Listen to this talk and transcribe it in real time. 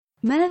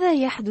ماذا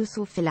يحدث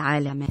في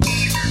العالم؟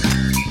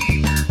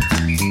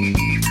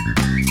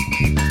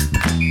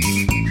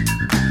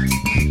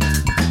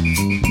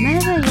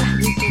 ماذا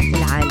يحدث في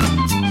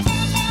العالم؟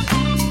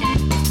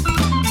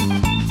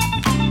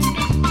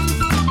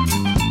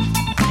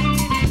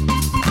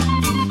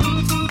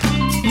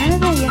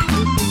 ماذا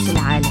يحدث في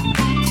العالم؟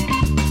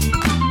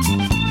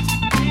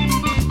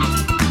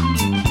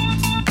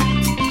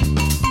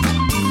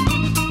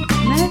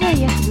 ماذا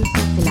يحدث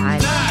في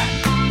العالم؟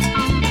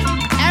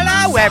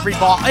 Hello,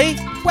 everybody.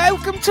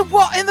 Welcome to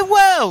What in the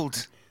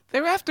World?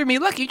 They're after me,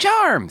 Lucky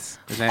Charms.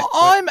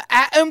 I'm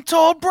Atom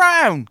Todd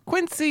Brown.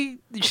 Quincy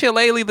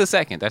Shillelagh II.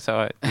 That's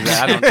how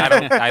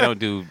I don't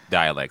do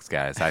dialects,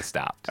 guys. I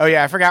stopped. Oh,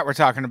 yeah, I forgot we're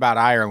talking about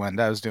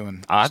Ireland. I was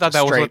doing I thought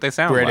that was what they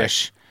sound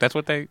British. like. That's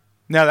what they...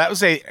 No, that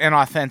was an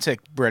authentic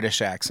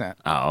British accent.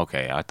 Oh,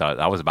 okay. I thought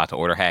I was about to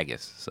order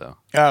haggis, so...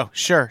 Oh,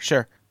 sure.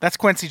 That's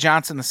Quincy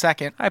Johnson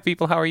II. Hi,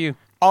 people. How are you?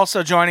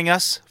 Also joining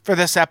us for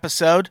this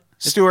episode,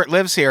 Stuart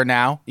lives here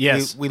now.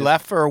 Yes. We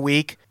left for a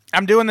week.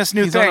 I'm doing this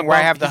new thing where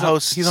I have the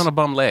host... He's on a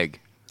bum leg.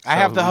 I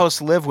have the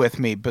host live with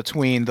me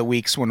between the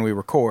weeks when we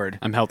record.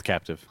 I'm held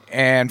captive.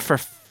 And for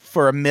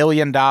 $1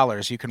 million,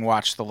 you can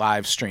watch the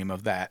live stream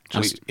of that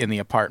just in the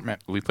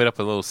apartment. We put up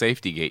a little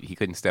safety gate. He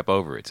couldn't step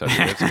over it, so he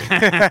lives with me.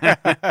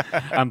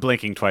 I'm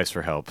blinking twice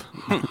for help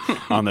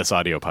on this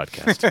audio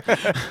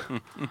podcast.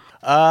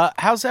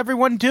 How's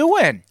everyone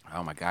doing?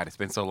 Oh, my God. It's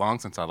been so long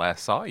since I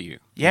last saw you.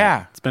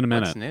 Yeah. It's been a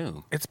minute. What's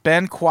new? It's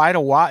been quite a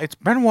while. It's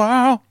been a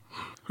while.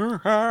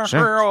 Since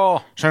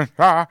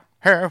I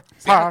have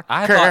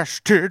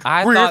podcasted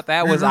I with thought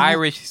that was you.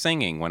 Irish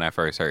singing when I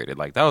first heard it.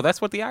 Like, oh,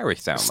 that's what the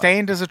Irish sound like.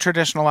 Stained is a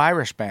traditional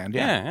Irish band.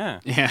 Yeah.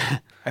 Yeah.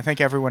 I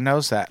think everyone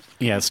knows that.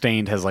 Yeah,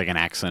 Stained has like an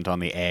accent on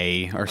the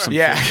A or something.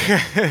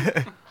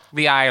 Yeah.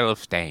 The Isle of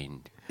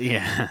Stained.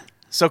 Yeah.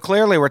 So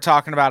clearly we're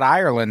talking about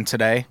Ireland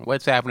today.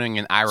 What's happening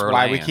in Ireland? That's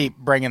why we keep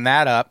bringing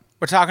that up.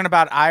 We're talking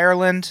about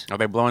Ireland. Are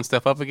they blowing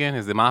stuff up again?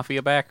 Is the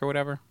mafia back or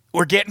whatever?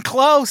 We're getting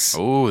close.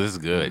 Oh, this is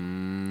good.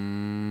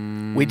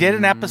 We did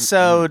an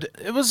episode.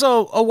 It was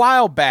a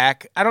while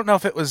back. I don't know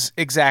if it was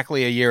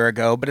exactly a year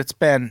ago, but it's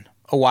been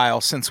a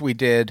while since we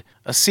did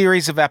a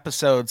series of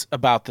episodes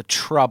about the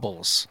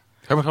Troubles,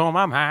 Come on,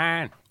 my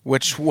mind.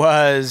 which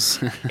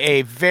was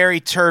a very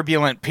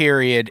turbulent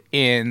period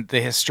in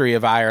the history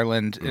of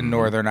Ireland and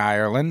Northern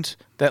Ireland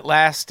that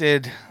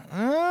lasted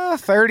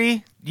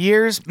 30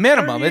 years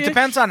minimum. It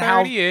depends on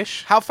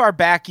 30-ish. how far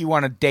back you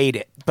want to date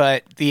it.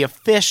 But the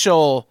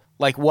official,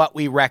 like what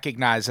we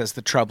recognize as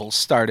the Troubles,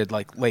 started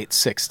like late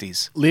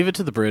 60s. Leave it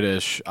to the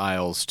British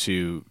Isles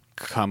to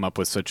come up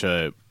with such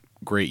a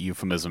great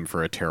euphemism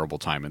for a terrible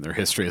time in their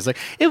history. It's like,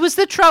 it was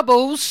the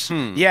Troubles.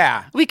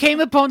 Yeah. We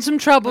came upon some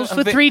troubles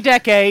for bit- 3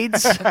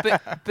 decades.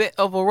 bit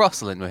of a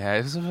rustling we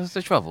had. It was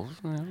the troubles.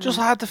 Just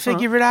had to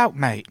figure it out,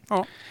 mate.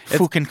 Oh.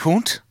 Fucking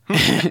cunt.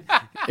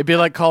 It'd be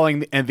like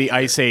calling the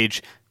Ice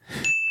Age...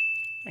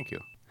 Thank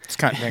you. It's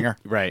cunt dinger.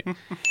 Right.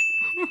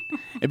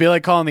 It'd be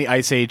like calling the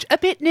Ice Age a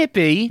bit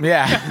nippy.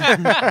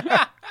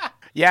 Yeah.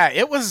 Yeah,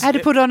 it was Had to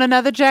put on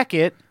another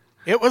jacket.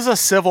 it was a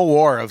civil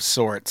war of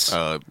sorts.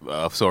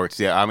 Of sorts,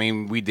 yeah. I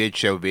mean, we did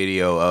show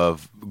video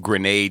of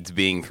grenades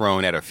being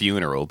thrown at a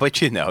funeral, but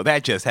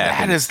that just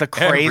happened. That is the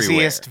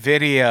craziest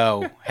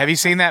video. Have you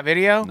seen that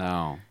video?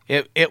 No.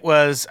 It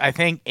was, I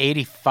think,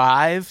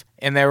 85,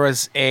 and there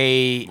was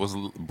It was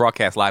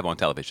broadcast live on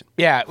television.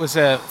 it was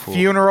a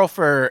funeral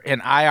for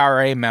an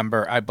IRA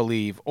member, I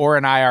believe, or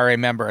an IRA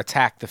member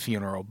attacked the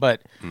funeral,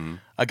 but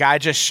a guy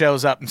just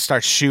shows up and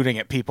starts shooting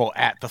at people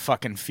at the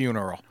fucking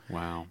funeral.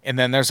 Wow. And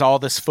then there's all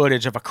this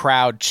footage of a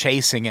crowd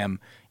chasing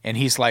him, and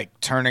he's like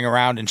turning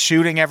around and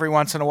shooting every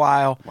once in a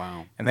while.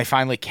 Wow. And they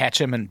finally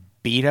catch him and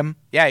beat him.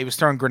 Yeah, he was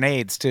throwing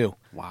grenades too.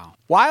 Wow.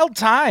 Wild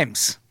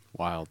times.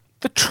 Wild.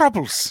 The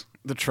Troubles.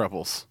 The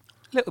Troubles.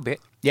 A little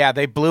bit. Yeah,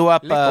 they blew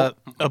up a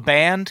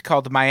band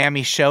called the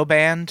Miami Show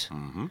Band.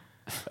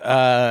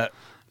 That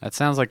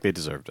sounds like they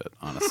deserved it,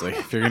 honestly.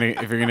 if you're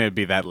gonna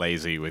be that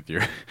lazy with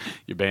your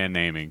band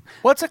naming.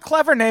 Well, it's a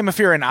clever name if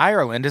you're in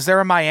Ireland. Is there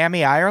a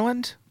Miami,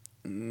 Ireland?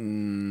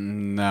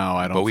 No,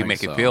 I don't. But we think make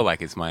so. it feel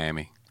like it's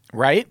Miami.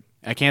 Right?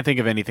 I can't think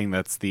of anything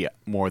that's the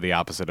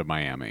opposite of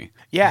Miami.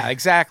 Yeah,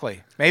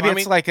 exactly. Maybe Well,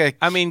 it's like a...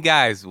 I mean,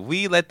 guys,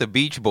 we let the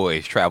Beach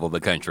Boys travel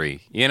the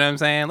country. You know what I'm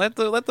saying? Let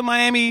the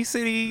Miami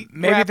City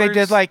Maybe they rappers-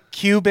 did like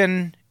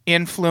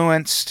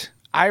Cuban-influenced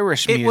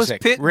Irish It was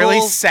music. Pitbull's,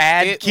 Really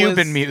sad it Cuban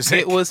was- music.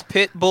 It was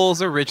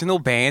Pitbull's original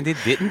band. It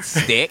didn't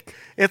stick.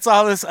 It's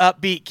all this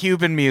upbeat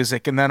Cuban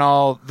music, and then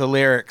all the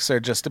lyrics are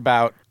just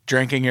about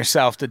drinking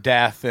yourself to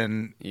death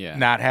and Yeah.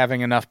 not having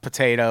enough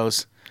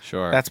potatoes.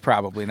 Sure. That's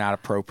probably not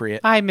appropriate.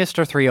 Hi,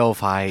 Mr.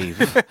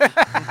 305.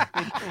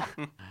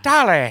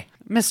 Dolly.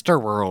 Mr.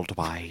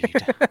 Worldwide.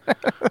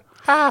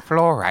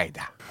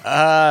 Florida.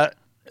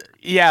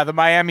 Yeah, the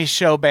Miami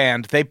Show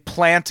Band, they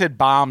planted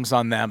bombs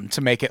on them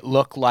to make it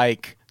look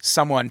like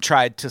someone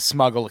tried to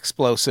smuggle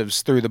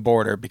explosives through the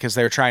border because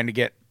they were trying to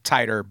get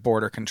tighter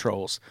border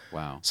controls.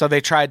 Wow. So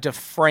they tried to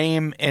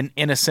frame an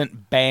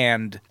innocent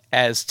band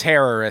as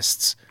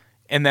terrorists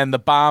and then the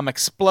bomb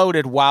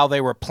exploded while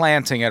they were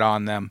planting it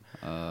on them.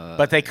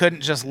 But they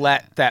couldn't just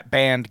let that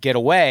band get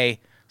away,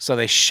 so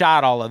they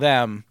shot all of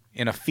them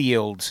in a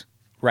field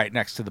right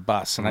next to the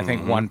bus, and I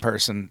think one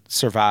person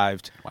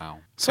survived. Wow.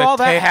 So all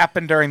that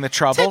happened during the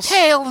Troubles.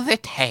 the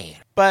tale.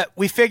 But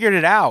we figured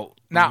it out.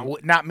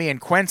 Not me and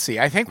Quincy.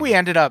 I think we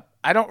ended up,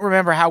 I don't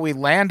remember how we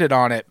landed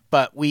on it,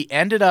 but we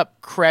ended up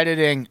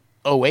crediting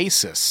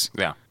Oasis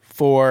Yeah.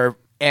 for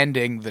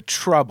ending the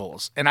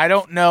Troubles. And I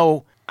don't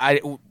know, I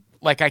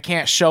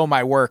can't show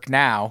my work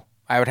now.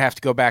 I would have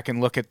to go back and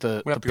look at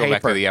the We have to paper. go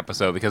back to the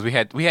episode because we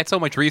had so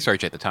much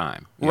research at the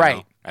time, you Right.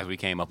 know, as we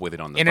came up with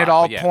it on the And spot. it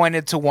all But yeah.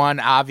 pointed to one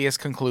obvious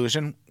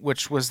conclusion,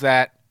 which was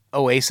that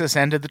Oasis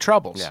ended the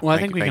Troubles. Yeah. Well,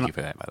 Thank you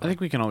for that, by the I way. think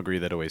we can all agree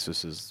that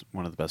Oasis is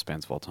one of the best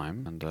bands of all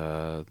time, and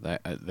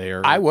they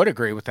are. I would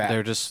agree with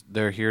that.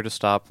 They're here to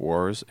stop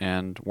wars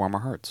and warm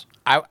our hearts.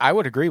 I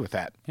would agree with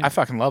that. I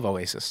fucking love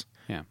Oasis,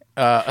 Yeah.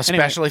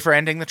 especially for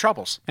ending the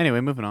Troubles.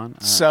 Anyway, moving on.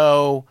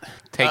 So,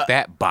 Take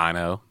that,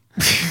 Bono.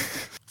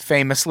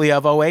 famously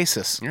of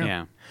Oasis.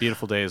 Yeah.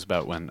 Beautiful Day is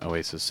about when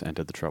Oasis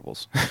ended the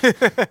Troubles.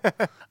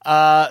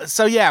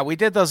 So yeah, we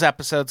did those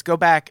episodes. Go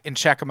back and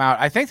check them out.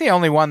 I think the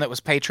only one that was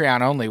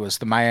Patreon only was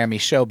the Miami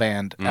Show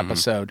Band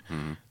episode.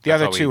 The That's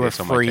other why we two did were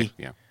so much, free.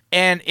 yeah.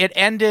 And it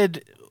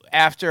ended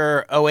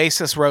after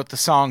Oasis wrote the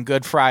song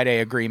Good Friday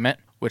Agreement,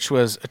 which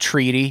was a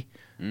treaty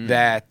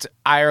that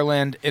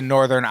Ireland and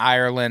Northern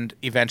Ireland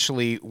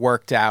eventually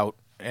worked out,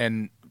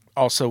 and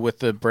also with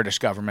the British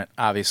government,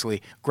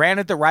 obviously,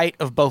 granted the right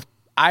of both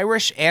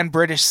Irish and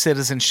British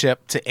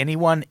citizenship to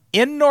anyone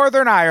in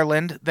Northern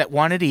Ireland that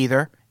wanted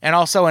either, and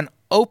also an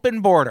open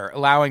border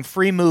allowing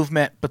free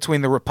movement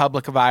between the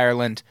Republic of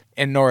Ireland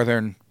and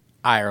Northern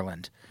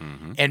Ireland.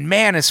 And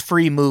man, is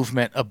free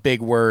movement a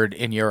big word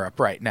in Europe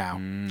right now.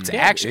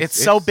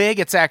 It's so big,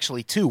 it's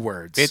actually two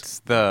words. It's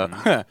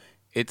the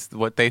it's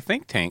what they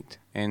think tanked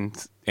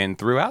and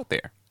threw out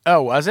there.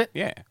 Oh, was it?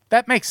 Yeah.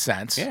 That makes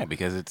sense. Yeah,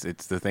 because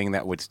it's the thing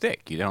that would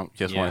stick. You don't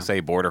just Yeah. want to say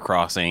border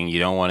crossing. You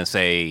don't want to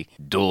say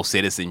dual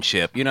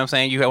citizenship. You know what I'm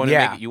saying? You want to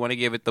Yeah. you want to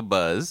give it the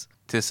buzz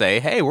to say,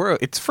 hey,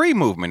 it's free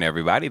movement,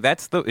 everybody.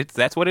 That's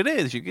what it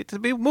is. You get to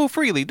move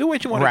freely. Do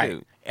what you want Right. to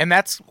do. And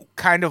that's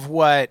kind of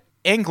what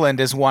England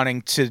is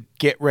wanting to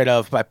get rid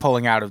of by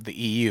pulling out of the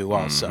EU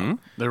also.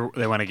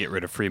 They want to get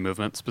rid of free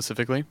movement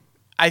specifically.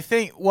 I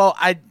think, well,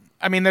 I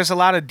mean, there's a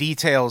lot of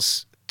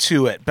details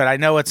to it, but I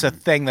know it's a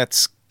thing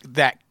that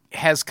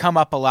has come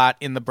up a lot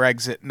in the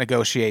Brexit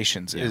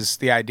negotiations, is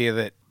the idea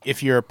that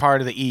if you're a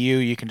part of the EU,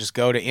 you can just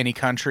go to any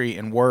country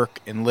and work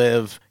and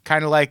live,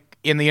 kind of like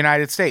in the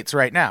United States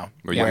right now.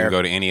 Or you can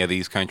go to any of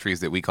these countries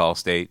that we call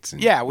states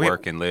and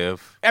work and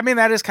live. I mean,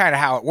 that is kind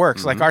of how it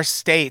works. Like, our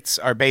states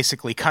are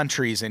basically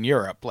countries in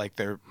Europe. Like,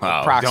 they're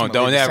approximately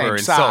Don't the ever same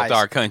insult size.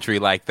 our country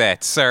like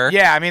that, sir.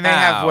 Yeah, I mean, they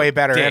have How way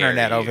better dare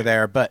internet you. over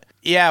there. But,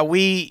 yeah,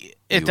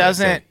 it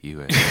doesn't...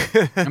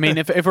 USA. I mean,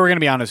 if we're going to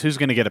be honest, who's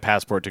going to get a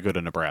passport to go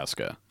to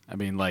Nebraska? I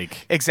mean,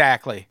 like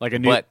Exactly. a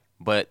new.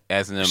 But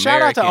as an American,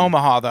 Shout out to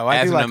Omaha, though. I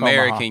as do an like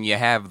American, Omaha. you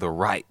have the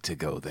right to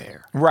go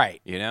there. Right.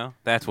 You know,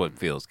 that's what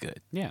feels good.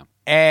 yeah.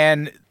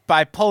 And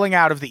by pulling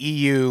out of the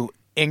EU,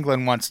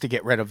 England wants to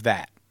get rid of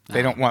that.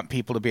 They don't want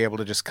people to be able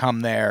to just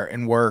come there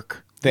and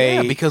work.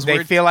 Yeah, because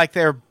they feel like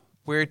they're...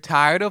 We're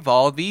tired of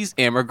all these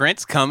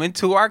immigrants coming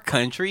to our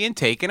country and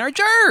taking our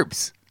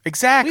gerbs.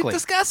 Exactly. We've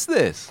discussed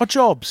this. What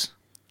jobs?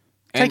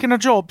 Taking our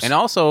jobs. And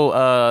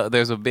also,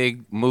 there's a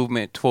big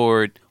movement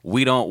toward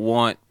we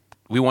want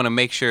to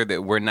make sure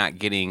that we're not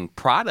getting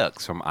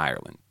products from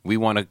Ireland. We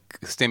want to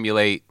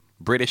stimulate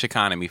British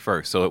economy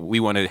first. So we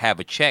want to have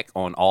a check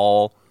on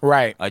all,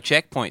 Right. a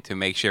checkpoint to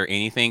make sure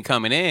anything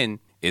coming in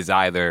is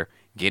either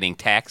getting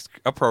taxed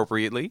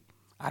appropriately.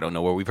 I don't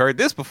know where we've heard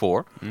this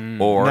before.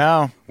 Or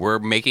No. we're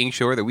making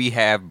sure that we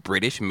have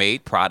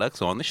British-made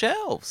products on the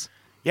shelves.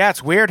 Yeah,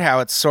 it's weird how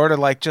it's sort of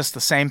like just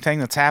the same thing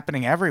that's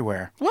happening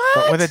everywhere. What?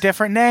 But with a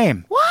different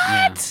name.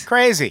 What?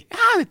 Crazy.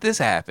 How did this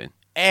happen?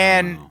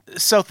 And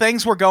so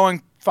things were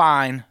going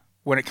fine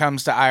when it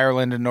comes to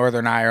Ireland and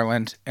Northern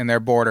Ireland and their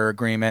border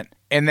agreement.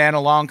 And then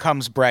along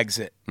comes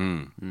Brexit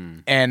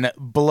and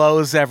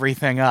blows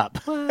everything up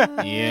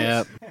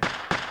Yep.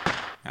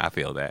 I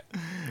feel that.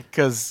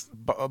 because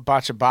a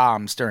bunch of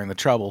bombs during the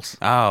Troubles.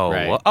 Oh,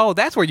 Right. well,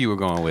 that's where you were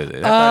going with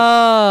it.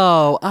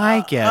 Oh,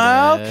 I get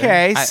it.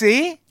 Okay,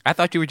 see? I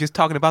thought you were just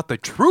talking about the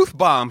truth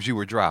bombs you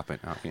were dropping.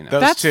 Oh, you know.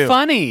 Those That's two.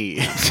 funny.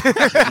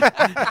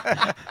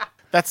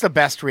 That's the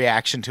best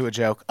reaction to a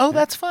joke. Oh,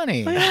 that's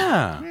funny.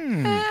 Yeah.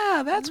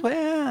 Yeah, that's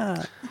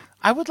where.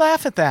 I would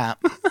laugh at that.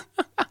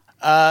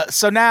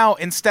 So now,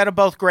 instead of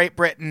both Great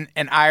Britain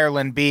and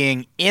Ireland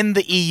being in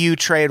the EU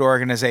trade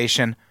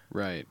organization,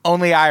 Right.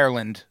 only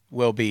Ireland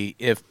will be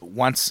if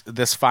once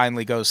this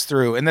finally goes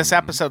through. And this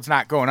episode's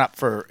not going up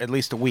for at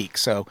least a week,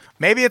 so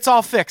maybe it's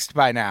all fixed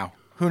by now.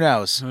 Who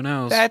knows? Who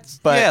knows?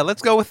 But- yeah,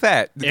 let's go with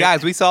that.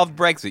 Guys, we solved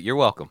Brexit. You're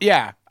welcome.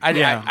 Yeah,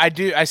 Yeah. I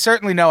do. I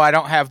certainly know I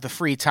don't have the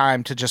free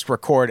time to just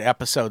record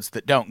episodes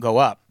that don't go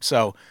up.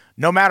 So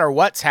no matter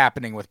what's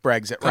happening with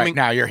Brexit right Coming-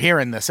 now, you're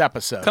hearing this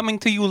episode. Coming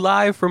to you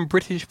live from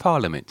British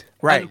Parliament.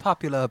 Right.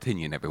 Unpopular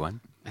opinion, everyone.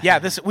 Yeah,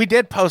 we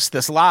did post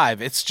this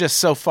live. It's just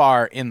so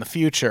far in the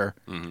future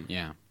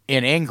Yeah.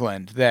 in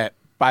England that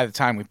by the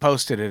time we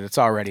posted it, it's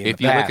already in If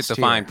the you past look at the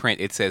here. fine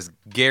print, it says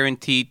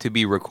guaranteed to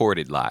be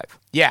recorded live.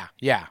 Yeah,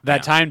 yeah,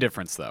 That time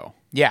difference, though.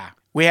 yeah.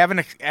 We have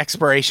an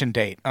expiration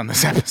date on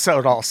this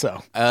episode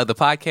also. The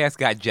podcast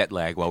got jet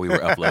lag while we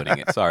were uploading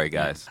it. Sorry,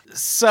 guys.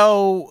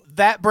 So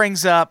that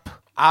brings up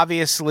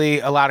obviously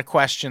a lot of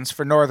questions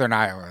for Northern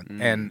Ireland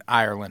and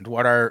Ireland.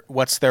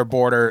 What's their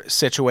border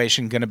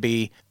situation going to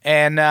be?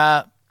 And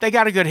they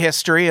got a good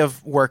history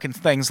of working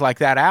things like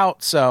that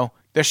out, so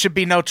there should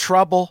be no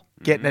trouble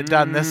getting it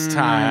done this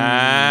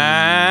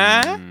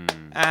time.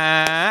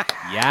 Yeah.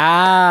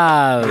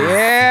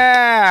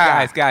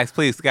 Yeah. Guys,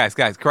 please,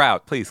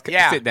 crowd, please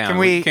Yeah, sit down. can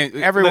we-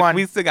 everyone- look,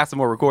 we still got some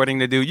more recording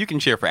to do. You can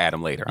cheer for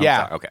Adam later. I'm Yeah.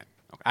 sorry. Okay.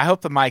 I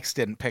hope the mics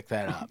didn't pick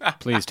that up.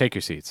 Please take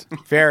your seats.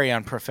 Very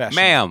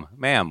unprofessional.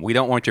 Ma'am, we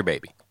don't want your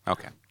baby.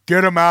 Okay.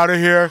 Get him out of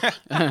here.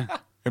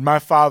 In my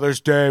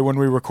father's day, when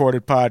we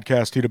recorded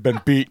podcast, he'd have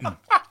been beaten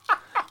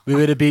We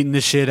would have beaten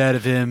the shit out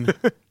of him.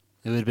 It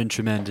would have been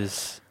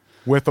tremendous.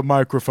 with a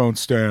microphone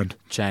stand.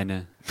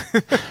 China.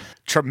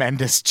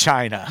 Tremendous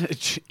China.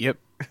 Yep.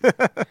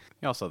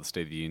 You all saw the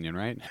State of the Union,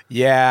 right?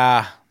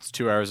 Yeah, It's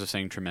 2 hours of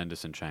saying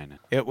tremendous in China.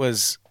 it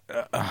was.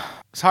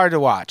 It's hard to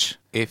watch.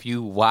 If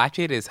you watch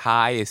it as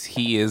high as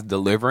he is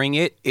delivering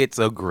it, it's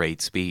a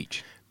great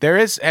speech. There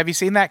is. Have you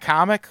seen that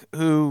comic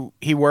who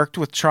he worked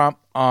with Trump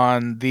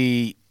on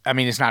the? I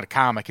mean, he's not a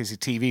comic; he's a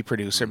TV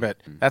producer, but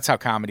that's how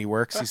comedy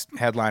works. He's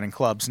headlining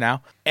clubs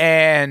now,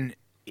 and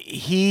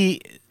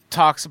he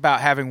talks about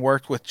having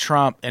worked with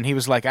Trump, and he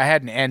was like, "I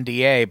had an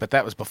NDA, but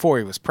that was before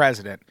he was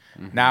president.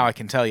 Now I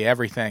can tell you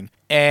everything."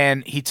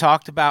 And he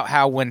talked about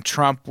how when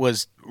Trump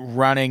was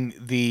running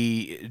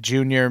the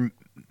Junior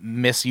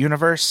Miss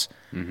Universe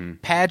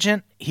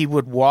pageant, he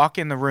would walk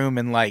in the room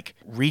and like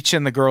reach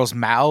in the girls'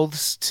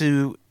 mouths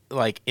to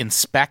like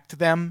inspect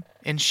them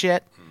and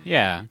shit.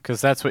 Yeah,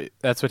 because that's what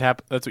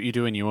happens. That's what you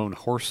do when you own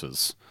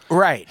horses.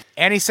 Right.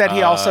 And he said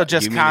he also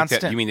just You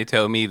mean to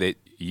tell me that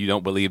you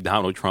don't believe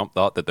Donald Trump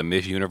thought that the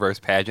Miss Universe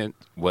pageant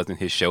wasn't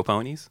his show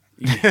ponies?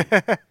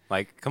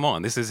 Like, come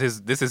on, this is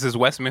his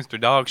Westminster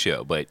dog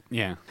show, but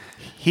Yeah.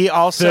 he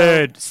also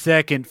Third,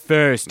 second,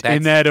 first,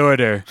 in that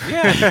order.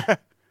 yeah.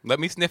 Let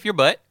me sniff your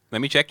butt.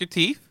 Let me check your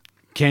teeth.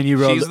 Can you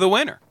roll? She's the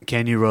winner.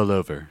 Can you roll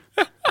over?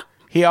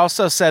 he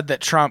also said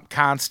that Trump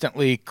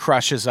constantly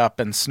crushes up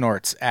and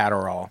snorts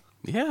Adderall,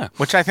 Yeah.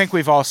 which I think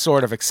we've all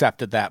sort of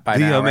accepted that by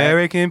The now. Right?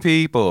 American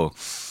people.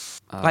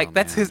 Like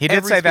that's his. He did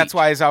every say that's speech.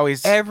 why he's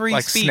always Every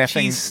like speech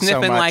sniffing he's so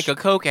sniffing much. like a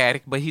coke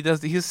addict, but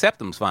his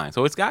septum's fine,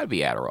 so it's got to be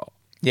Adderall.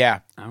 Yeah.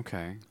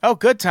 Okay. Oh,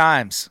 good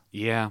times.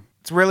 Yeah.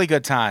 It's really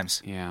good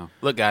times. Yeah.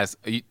 Look, guys,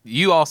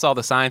 you all saw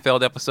the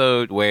Seinfeld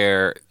episode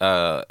where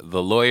the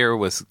lawyer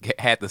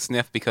had the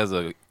sniff because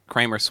of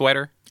Kramer's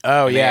sweater.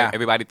 Oh, And yeah.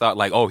 everybody thought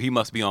like, oh, he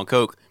must be on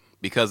coke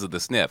because of the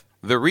sniff.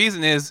 The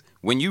reason is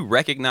when you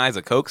recognize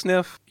a coke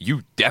sniff,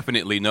 you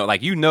definitely know,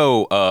 like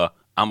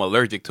I'm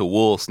allergic to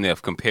wool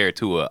sniff compared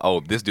to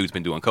this dude's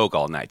been doing coke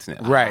all night sniff.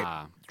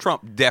 Right.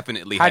 Trump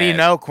definitely. How do you has.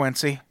 know,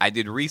 Quincy? I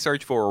did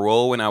research for a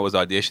role when I was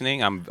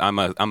auditioning.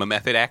 I'm a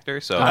method actor,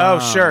 so Oh,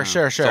 sure.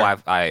 so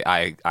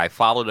I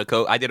followed a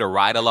coke. I did a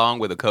ride along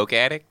with a coke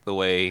addict, the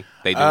way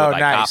they do Oh, with like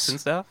nice. cops and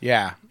stuff.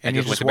 Yeah. And you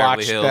went just to Beverly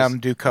watched Hills, them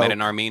do coke. Met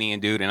an Armenian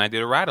dude, and I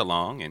did a ride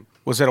along. And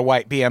Was it a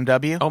white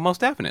BMW? oh,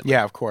 most definitely.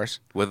 Yeah, of course.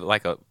 With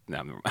like a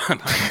no, never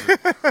mind.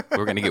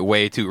 We're gonna get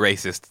way too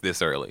racist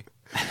this early.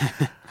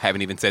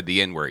 Haven't even said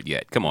the N word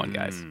yet. Come on,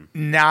 guys.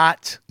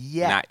 Not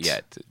yet. Not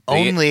yet.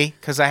 Only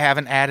because I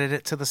haven't added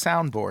it to the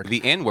soundboard.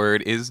 The N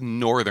word is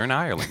Northern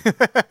Ireland.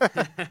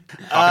 Talking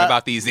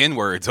about these N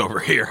words over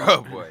here.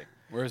 Oh boy.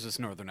 Where's this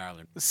Northern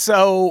Ireland?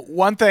 So,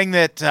 one thing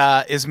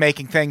that is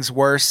making things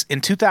worse,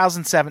 in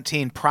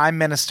 2017, Prime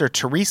Minister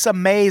Theresa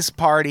May's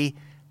party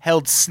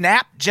held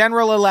snap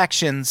general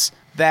elections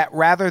that,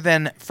 rather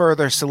than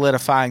further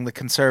solidifying the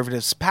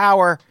Conservatives'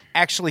 power,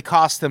 actually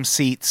cost them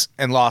seats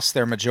and lost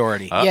their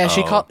majority. Yeah,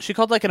 she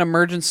called like an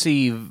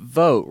emergency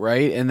vote,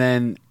 right? And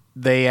then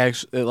they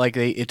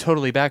actually it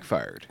totally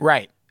backfired.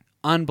 Right.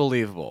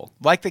 Unbelievable.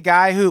 Like the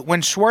guy who,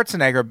 when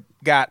Schwarzenegger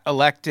got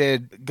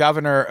elected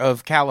governor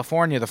of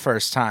California the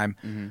first time,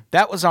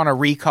 that was on a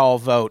recall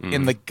vote.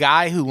 And the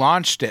guy who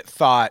launched it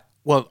thought,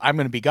 well, I'm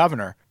going to be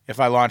governor if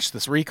I launch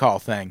this recall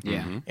thing.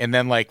 Yeah. And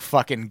then like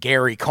fucking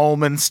Gary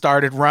Coleman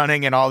started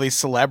running and all these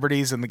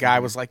celebrities, and the guy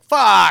was like,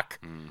 fuck.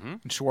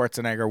 And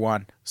Schwarzenegger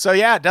won. So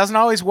yeah, it doesn't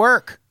always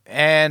work.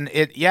 And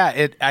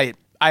I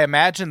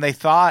imagine they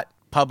thought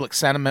public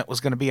sentiment was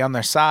going to be on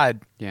their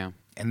side, Yeah.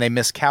 and they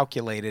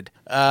miscalculated.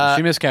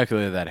 She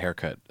miscalculated that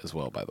haircut as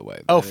well, by the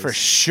way. Oh, for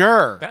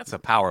sure. That's a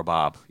power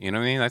bob. You know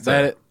what I mean?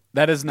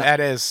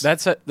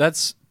 That's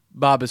That's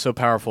Bob is so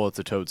powerful it's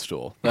a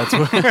toadstool. That's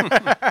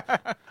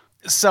what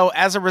So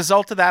as a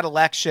result of that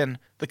election,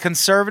 the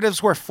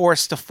Conservatives were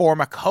forced to form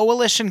a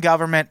coalition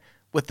government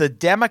with the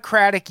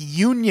Democratic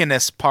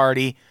Unionist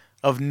Party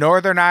of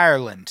Northern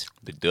Ireland.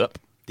 the dup.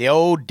 The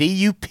old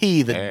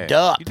DUP, the Yeah.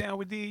 DUP. You down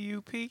with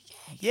DUP?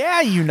 Yeah,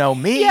 you know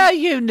me. Yeah,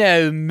 you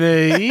know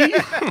me.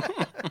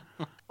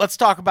 let's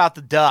talk about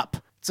the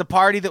DUP. It's a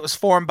party that was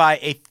formed by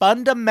a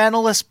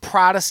fundamentalist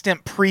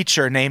Protestant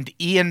preacher named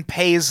Ian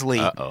Paisley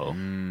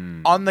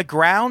on the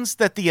grounds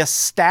that the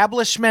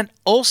establishment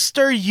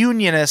Ulster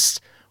Unionists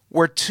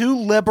were too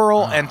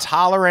liberal and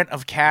tolerant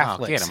of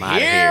Catholics. get 'em outta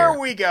here.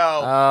 We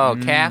go. Oh,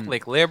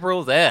 Catholic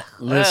liberals. Ugh.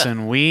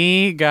 Listen,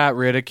 we got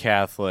rid of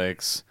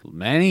Catholics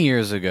many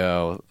years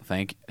ago.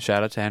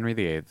 Shout out to Henry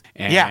VIII.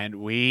 And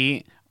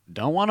we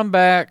don't want them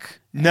back.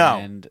 No.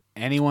 And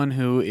anyone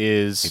who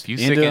is If you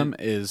into sick them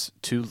is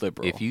too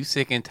liberal. If you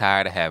sick and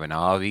tired of having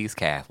all these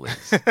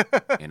Catholics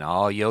in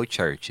all your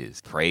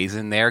churches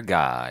praising their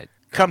God,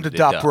 Come to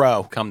Dup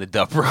Row. Come to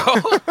Dup Row.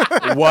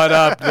 What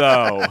up,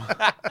 though?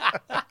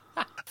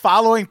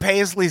 Following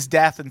Paisley's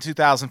death in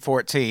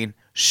 2014,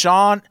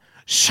 Sean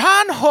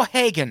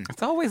O'Hagan,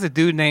 It's always a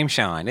dude named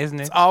Sean,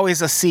 isn't it?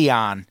 always a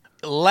Sion,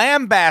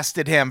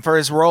 lambasted him for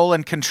his role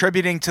in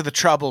contributing to the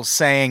Troubles,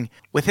 saying,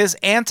 with his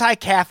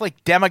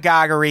anti-Catholic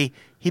demagoguery,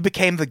 he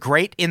became the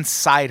great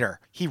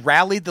insider. He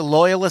rallied the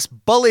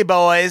loyalist bully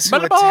boys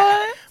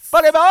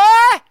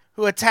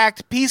who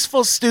attacked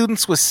peaceful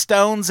students with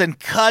stones and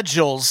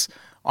cudgels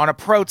on a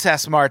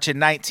protest march in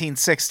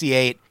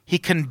 1968. He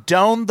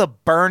condoned the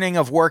burning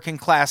of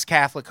working-class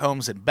Catholic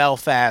homes in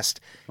Belfast.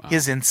 Wow.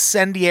 His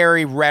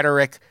incendiary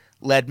rhetoric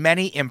led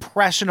many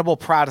impressionable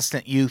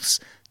Protestant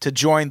youths to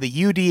join the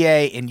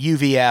UDA and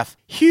UVF.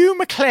 Hugh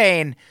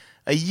McLean,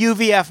 a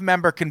UVF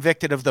member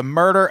convicted of the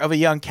murder of a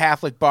young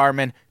Catholic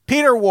barman,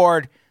 Peter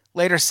Ward,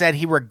 later said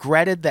he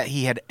regretted that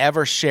he had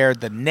ever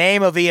shared the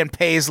name of Ian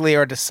Paisley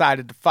or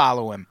decided to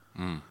follow him.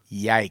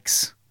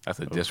 Yikes. That's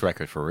a diss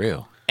record for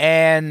real.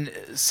 And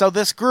so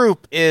this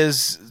group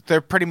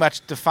they're pretty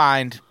much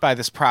defined by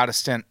this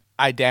Protestant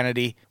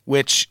identity,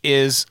 which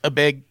is a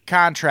big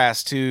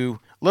contrast to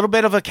a little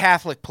bit of a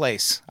Catholic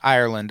place,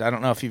 Ireland. I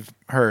don't know if you've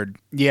heard.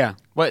 Yeah.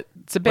 What?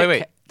 It's a bit,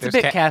 Wait. it's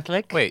a bit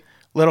Catholic. Wait.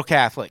 Little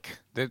Catholic.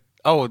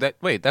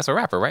 That's a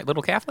rapper, right?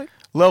 Little Catholic?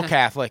 Little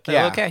Catholic,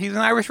 yeah. Little He's an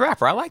Irish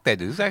rapper. I like that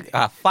dude. He's like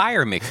a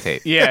fire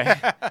mixtape.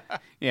 Yeah.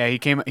 Yeah, he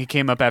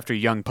came up after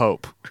Young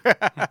Pope.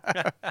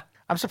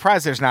 I'm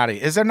surprised is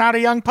there not a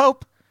young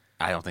pope?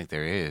 I don't think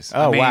there is.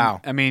 Oh,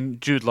 wow. I mean,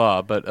 Jude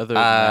Law, but other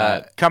than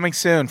that. Coming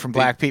soon from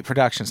Black Pete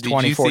Productions, Did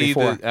you see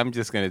 2044. I'm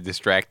just going to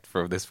distract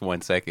for this for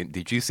 1 second.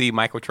 Did you see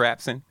Michael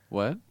Trapson?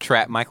 What?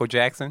 Trap Michael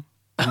Jackson?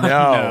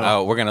 No.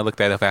 Oh, we're going to look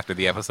that up after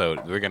the episode.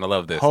 We're going to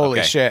love this. Holy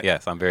Okay. shit.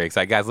 Yes, I'm very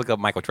excited. Guys, look up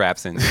Michael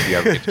Trapson if you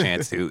ever get a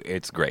chance to.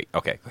 It's great.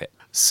 Okay, go ahead.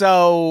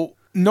 So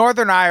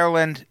Northern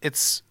Ireland,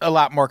 it's a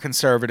lot more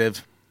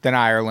conservative than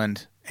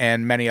Ireland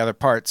and many other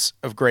parts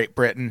of Great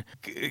Britain.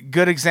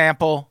 Good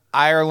example,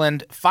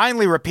 Ireland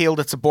finally repealed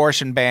its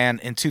abortion ban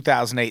in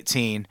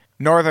 2018.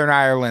 Northern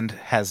Ireland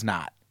has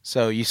not.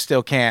 So you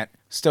still can't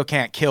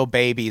kill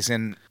babies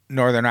in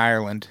Northern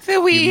Ireland.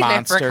 We you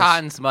monsters.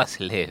 leprechauns must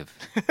live.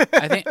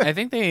 I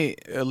think they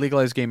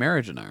legalized gay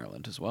marriage in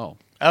Ireland as well.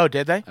 Oh,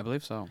 did they? I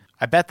believe so.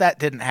 I bet that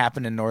didn't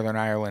happen in Northern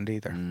Ireland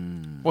either.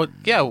 Well,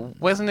 yeah,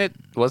 wasn't it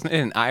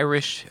an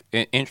Irish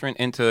entrant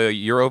into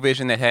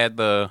Eurovision that had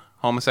the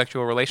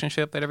homosexual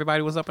relationship that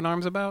everybody was up in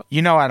arms about?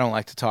 You know I don't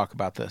like to talk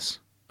about this.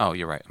 Oh,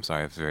 you're right. I'm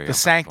sorry. It's very The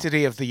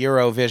sanctity of the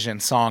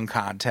Eurovision Song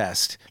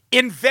Contest.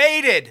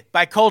 Invaded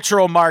by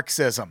cultural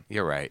Marxism.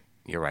 You're right.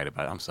 You're right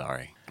about it. I'm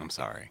sorry. I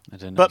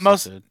didn't know But it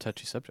most- was such a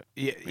touchy subject.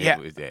 Yeah.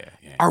 Yeah.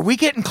 Are we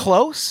getting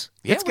close?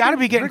 Yeah, It's got to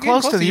be we're getting getting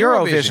close to the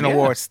Eurovision yeah.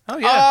 Awards. Oh,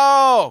 yeah.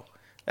 Oh,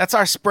 that's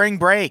our spring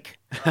break.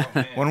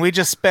 When we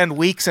just spend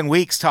weeks and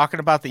weeks talking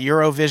about the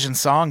Eurovision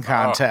Song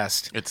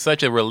Contest. It's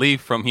such a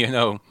relief from,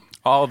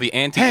 all the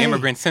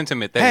anti-immigrant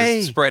sentiment that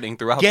is spreading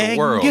throughout the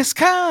world. Genghis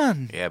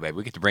Khan. Yeah, babe.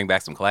 We get to bring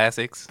back some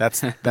classics. That's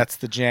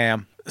the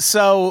jam.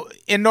 So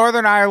in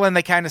Northern Ireland,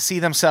 they kind of see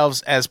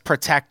themselves as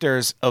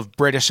protectors of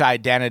British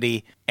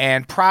identity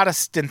and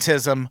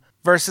Protestantism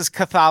versus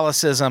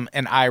Catholicism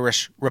and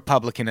Irish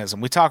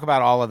republicanism. We talk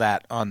about all of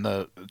that on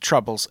the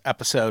Troubles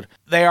episode.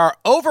 They are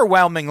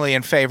overwhelmingly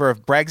in favor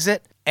of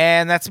Brexit,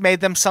 and that's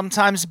made them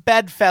sometimes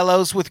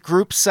bedfellows with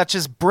groups such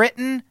as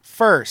Britain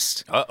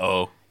First.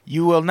 Uh-oh.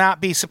 You will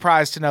not be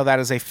surprised to know that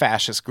is a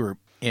fascist group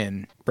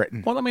in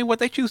Britain. Well, I mean, what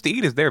they choose to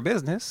eat is their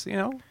business,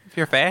 If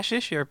you're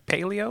fascist, you're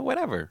paleo,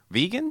 whatever.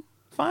 Vegan,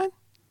 fine.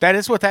 That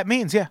is what that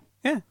means, yeah.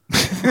 Yeah.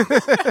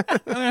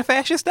 On a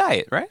fascist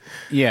diet, right?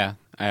 Yeah,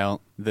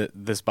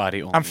 this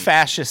body only. I'm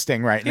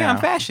fascisting right Yeah, now.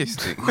 I'm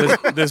fascist.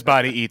 this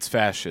body eats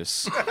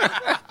fascists.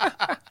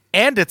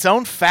 And its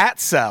own fat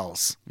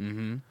cells.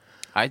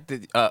 I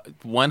did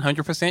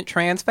 100%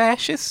 trans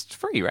fascist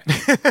free,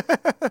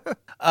 right?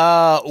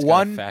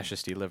 One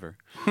fascisty liver.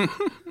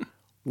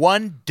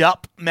 One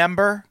DUP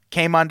member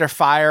came under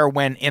fire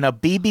when in a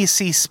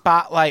BBC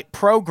Spotlight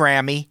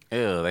programmy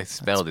Ew, they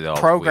spelled it all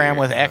program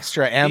weird. with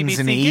extra M's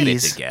and BBC, get it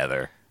E's.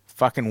 together.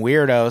 Fucking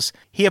weirdos.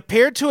 He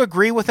appeared to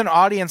agree with an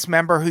audience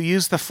member who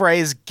used the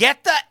phrase,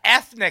 "Get the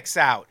ethnics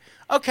out."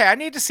 Okay, I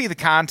need to see the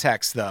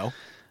context, though.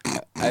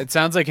 It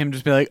sounds like him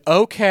just be like,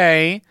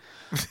 okay,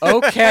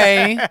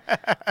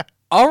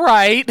 all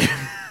right.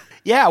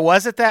 Yeah,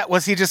 was it that?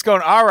 Was he just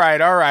going, all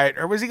right?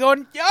 Or was he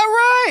going, all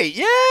right,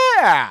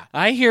 yeah.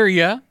 I hear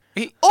you.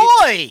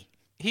 Oi!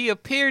 he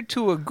appeared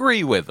to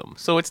agree with him.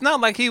 So it's not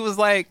like he was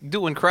like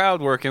doing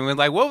crowd work and was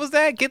like, what was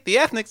that? Get the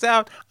ethnics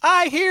out.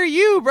 I hear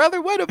you,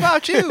 brother. What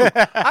about you?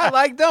 I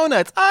like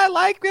donuts. I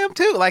like them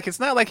too. Like, it's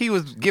not like he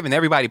was giving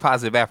everybody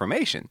positive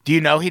affirmation. Do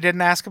you know he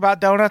didn't ask about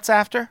donuts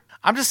after?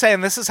 I'm just saying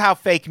this is how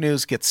fake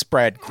news gets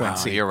spread, Oh,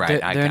 Quincy. you're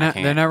right. I They're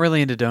can't. not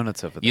really into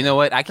donuts over there. You know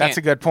what? I can't. That's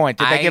a good point.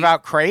 Did they give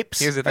out crepes?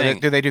 Here's the Or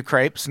thing. do they do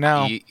crepes?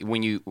 No.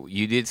 When you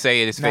did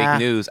say it is Nah. fake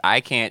news,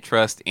 I can't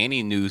trust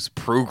any news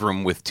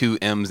program with 2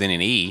 M's and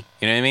an E.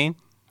 You know what I mean?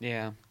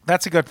 Yeah.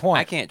 That's a good point.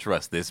 I can't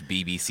trust this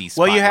BBC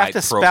Well, Spotlight you have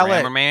to spell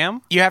programmer, it.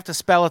 ma'am. You have to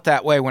spell it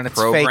that way when it's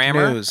fake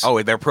Programmer? news.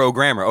 Oh, they're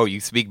programmer. Oh, you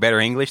speak better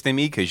English than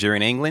me because you're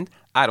in England?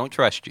 I don't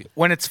trust you.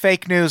 When it's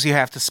fake news, you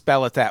have to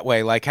spell it that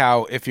way. Like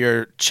how if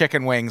your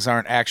chicken wings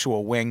aren't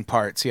actual wing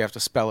parts, you have to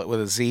spell it with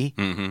a Z.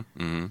 Yeah.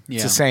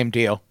 It's the same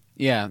deal.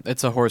 Yeah,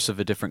 it's a horse of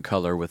a different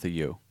color with a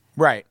U.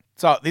 Right.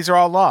 So these are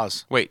all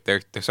laws. Wait,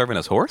 they're serving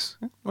us horse?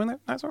 When they're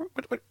not serving,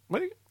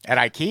 what are you, At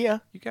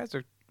IKEA. you guys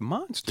are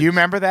monsters. Do you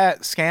remember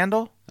that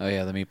scandal? Oh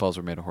yeah, the meatballs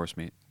were made of horse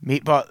meat.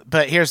 Meatball.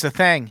 But here's the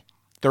thing.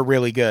 They're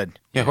really good.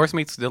 Yeah, horse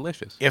meat's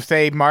delicious. If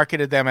they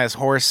marketed them as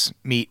horse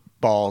meat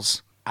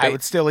balls, I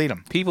would still eat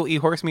them. People eat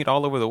horse meat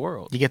all over the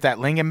world. You get that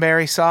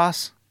lingonberry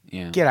sauce?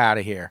 Yeah. Get out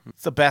of here.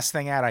 It's the best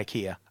thing at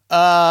IKEA.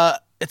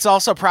 It's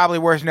also probably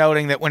worth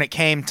noting that when it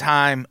came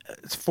time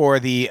for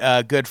the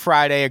Good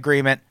Friday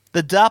agreement,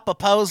 the DUP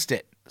opposed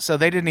it. So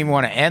they didn't even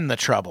want to end the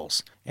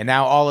troubles. And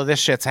now all of this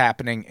shit's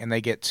happening, and they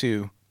get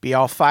to be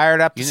all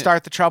fired up to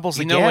start the troubles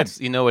You again.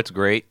 know what's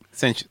great?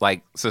 Since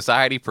like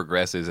society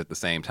progresses at the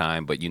same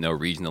time, but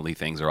regionally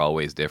things are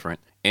always different.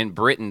 In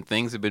Britain,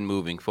 things have been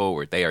moving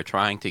forward. They are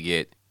trying to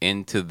get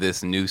into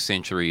this new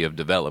century of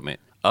development.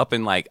 Up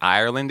in like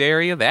Ireland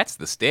area, that's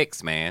the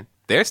sticks, man.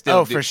 There's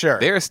still for sure.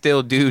 There are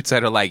still dudes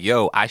that are like,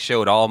 yo, I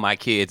showed all my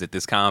kids at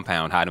this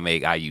compound how to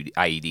make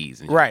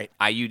IUDs. And Right.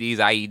 IUDs,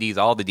 IEDs,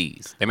 all the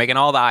Ds. They're making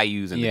all the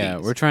IUs and the Yeah,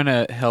 Ds. we're trying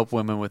to help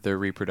women with their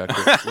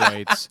reproductive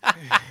rights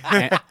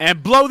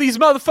and blow these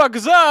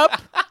motherfuckers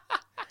up.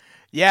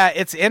 Yeah,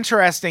 it's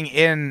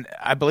interesting.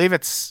 I believe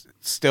it's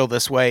still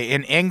this way.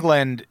 In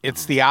England,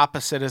 it's the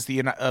opposite of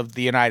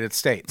the United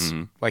States,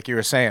 like you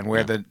were saying,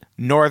 where the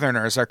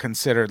Northerners are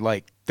considered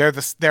like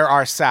they're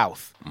our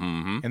South,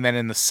 and then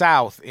in the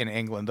South in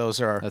England,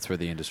 That's where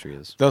the industry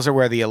is. those are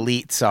where the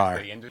elites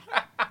are.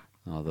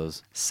 All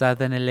those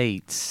southern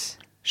elites.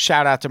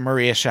 Shout out to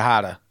Maria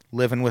Shahada,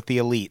 living with the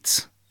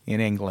elites in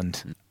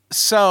England.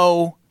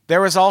 So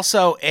there was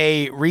also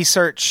a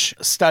research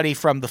study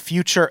from the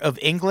Future of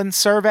England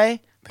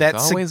survey.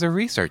 It's always a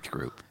research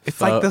group. It's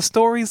like the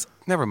stories.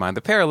 Never mind.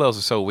 The parallels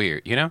are so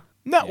weird, you know?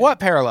 No, what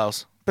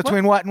parallels?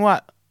 Between what and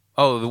what?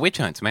 Oh, the witch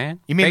hunts, man.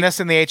 You mean this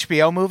in the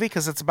HBO movie?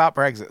 Because it's about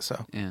Brexit,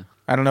 so. Yeah.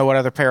 I don't know what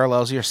other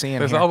parallels you're seeing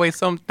There's here. always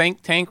some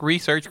think tank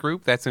research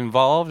group that's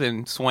involved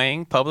in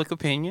swaying public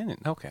opinion.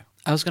 And, okay.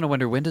 I was going to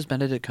wonder, when does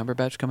Benedict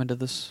Cumberbatch come into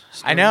this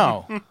story? I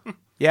know.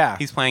 Yeah.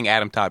 He's playing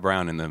Adam Todd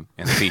Brown in the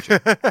feature.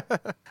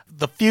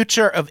 The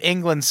Future of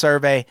England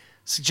survey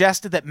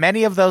suggested that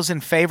many of those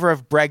in favor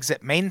of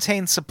Brexit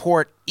maintain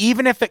support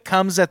even if it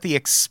comes at the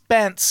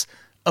expense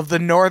of the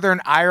Northern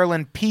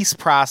Ireland peace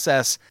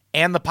process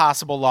and the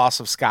possible loss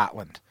of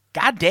Scotland.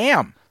 God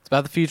damn. It's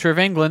about the future of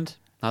England,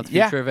 not the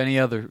Yeah. future of any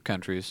other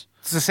countries.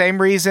 It's the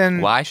same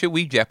reason. Why should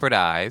we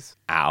jeopardize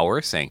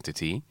our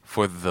sanctity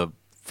for the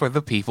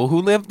people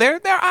who live there?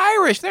 They're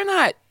Irish. They're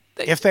not.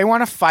 If they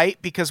want to fight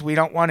because we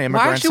don't want Why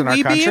immigrants should in our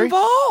we country. be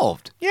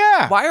involved?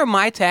 Yeah. Why are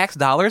my tax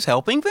dollars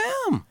helping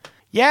them?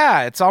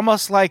 Yeah, it's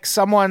almost like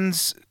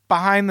someone's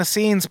behind the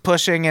scenes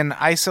pushing an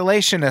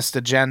isolationist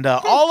agenda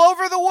all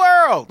over the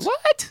world.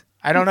 What?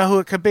 I don't know who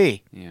it could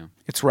be. Yeah.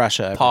 It's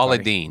Russia. Paula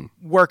everybody. Dean.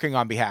 Working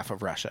on behalf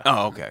of Russia.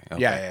 Oh, okay.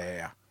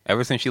 Yeah.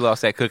 Ever since she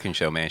lost that cooking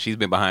show, man, she's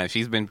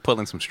been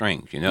pulling some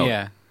strings, you know?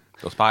 Yeah.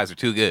 Those pies are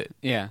too good.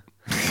 Yeah.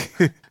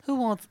 Who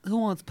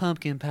wants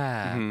pumpkin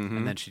pie?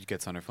 And then she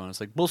gets on her phone. It's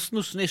like,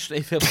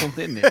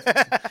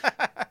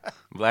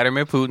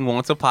 Vladimir Putin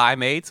wants a pie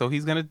made, so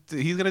he's gonna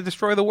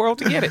destroy the world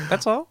to get it.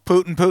 That's all.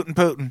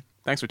 Putin.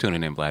 Thanks for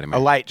tuning in, Vladimir. A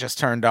light just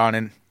turned on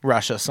in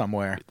Russia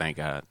somewhere. Thank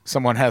God.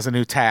 Someone has a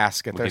new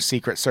task at their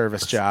Secret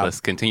Service job. Let's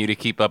continue to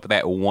keep up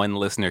that one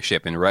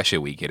listenership in Russia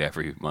we get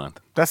every month.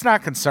 That's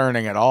not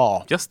concerning at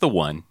all. Just the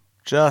one.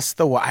 Just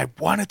the one. I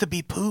want it to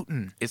be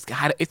Putin.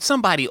 It's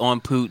somebody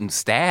on Putin's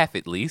staff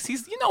at least.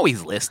 He's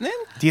listening.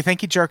 Do you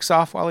think he jerks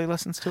off while he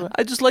listens to it?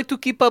 I just like to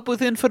keep up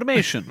with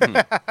information.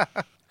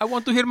 I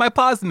want to hear my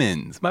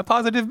posmins, my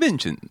positive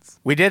mentions.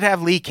 We did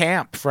have Lee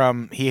Camp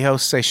he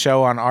hosts a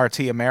show on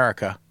RT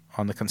America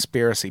on the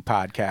Conspiracy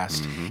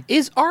Podcast.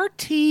 Is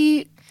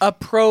RT a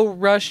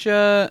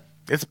pro-Russia?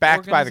 It's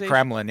backed by the Organization?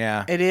 Kremlin,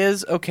 yeah. It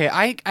is? Okay.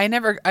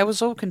 I was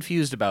so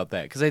confused about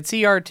that because I'd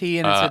see RT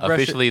and it said Russia.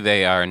 Officially,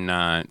 they are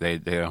not. They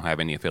don't have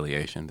any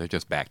affiliation. They're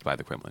just backed by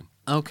the Kremlin.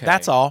 Okay.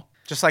 That's all.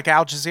 Just like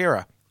Al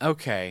Jazeera.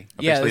 Okay.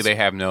 Officially, this- they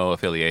have no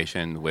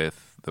affiliation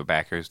with the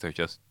backers. They're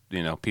just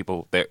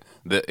people.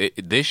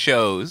 This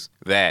shows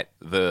that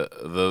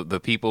the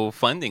people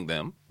funding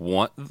them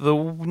want the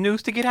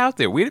news to get out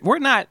there. We're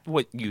not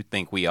what you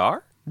think we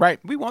are. Right.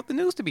 We want the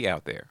news to be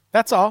out there.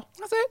 That's all.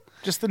 That's it.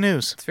 Just the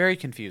news. It's very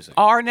confusing.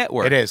 Our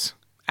network. It is.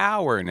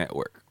 Our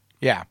network.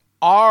 Yeah.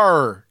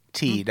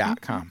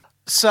 RT.com.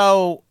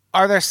 So,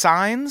 are there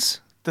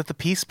signs that the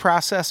peace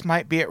process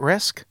might be at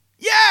risk?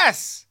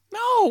 Yes!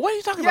 No, what are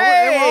you talking about?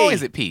 Yay! We're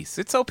always at peace.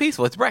 It's so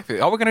peaceful. It's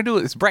breakfast. All we're going to do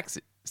is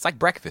Brexit. It's like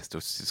breakfast.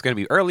 It's going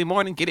to be early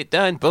morning, get it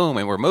done, boom,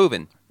 and we're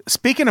moving.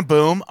 Speaking of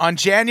boom, on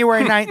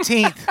January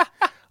 19th,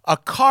 a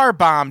car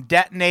bomb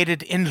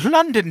detonated in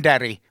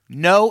Londonderry.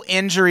 No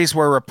injuries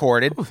were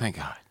reported. Oh, thank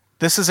God.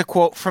 This is a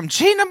quote from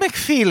Gina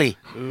McFeely.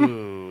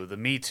 Ooh, the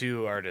Me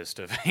Too artist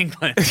of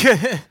England.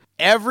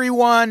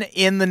 Everyone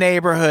in the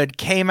neighborhood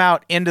came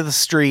out into the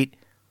street.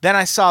 Then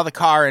I saw the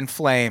car in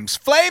flames.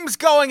 Flames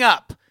going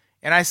up.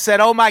 And I said,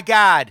 oh my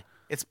God,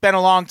 it's been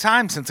a long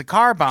time since a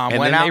car bomb And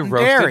went then out they in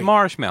roasted Derry.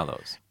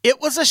 marshmallows.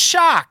 It was a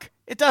shock.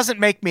 It doesn't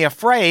make me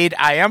afraid.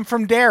 I am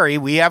from Derry.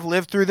 We have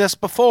lived through this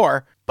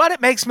before. But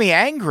it makes me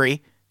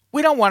angry.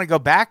 We don't want to go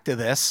back to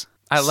this.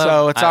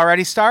 So it's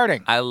already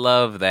starting. I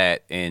love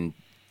that in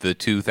the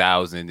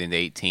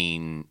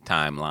 2018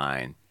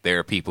 timeline, there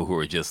are people who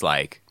are just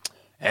like,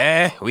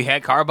 we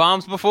had car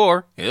bombs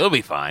before. It'll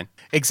be fine.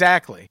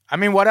 Exactly. I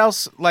mean, what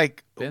else?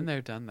 Like, Been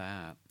there, done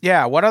that.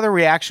 yeah, what other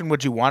reaction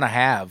would you want to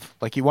have?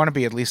 Like, you want to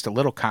be at least a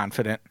little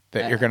confident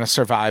that you're going to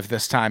survive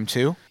this time,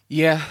 too?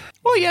 Yeah.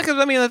 Well, yeah, because,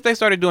 I mean, if they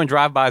started doing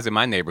drive-bys in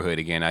my neighborhood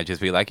again, I'd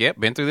just be like, yep,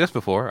 been through this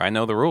before. I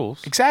know the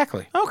rules.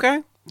 Exactly.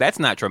 Okay. That's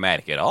not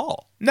traumatic at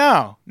all.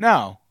 No.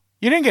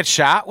 You didn't get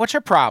shot. What's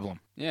your problem?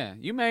 Yeah,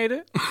 you made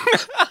it.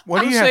 What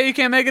do You you have? say you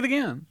can't make it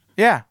again.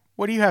 Yeah.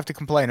 What do you have to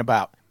complain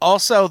about?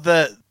 Also,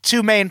 the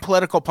two main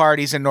political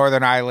parties in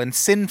Northern Ireland,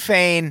 Sinn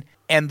Féin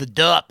and the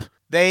DUP,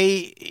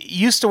 they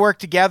used to work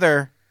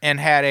together and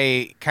had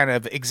a kind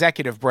of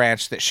executive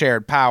branch that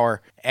shared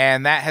power,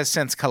 and that has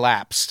since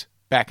collapsed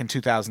back in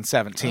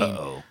 2017.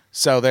 Uh-oh.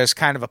 So there's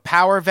kind of a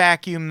power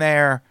vacuum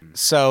there.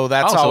 So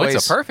that's So always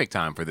it's a perfect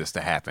time for this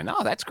to happen.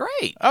 Oh, that's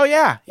great. Oh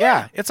yeah.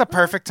 It's a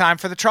perfect time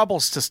for the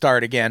Troubles to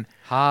start again.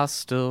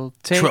 Hostile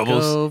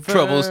takeover.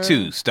 Troubles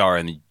 2,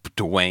 starring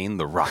Dwayne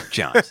The Rock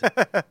Johnson.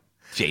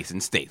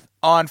 Jason Statham.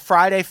 On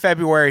Friday,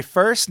 February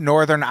 1st,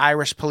 Northern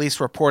Irish police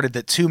reported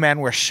that 2 men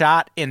were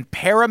shot in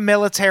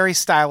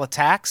paramilitary-style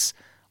attacks,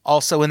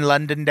 also in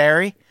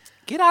Londonderry.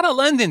 Get out of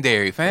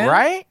Londonderry, fam.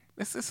 Right?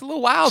 It's a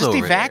little wild Just over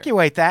there.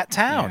 evacuate that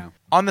town. Yeah.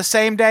 On the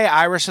same day,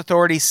 Irish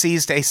authorities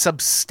seized a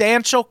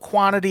substantial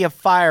quantity of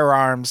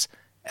firearms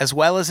as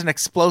well as an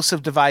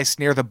explosive device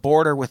near the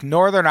border with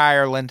Northern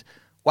Ireland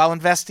while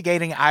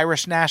investigating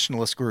Irish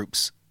nationalist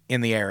groups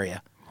in the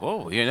area.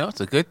 Whoa,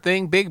 it's a good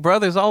thing Big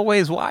Brother's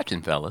always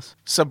watching, fellas.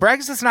 So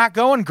Brexit's not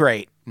going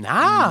great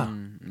Nah.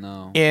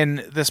 No.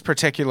 in this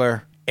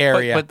particular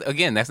area. But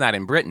again, that's not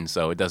in Britain,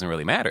 so it doesn't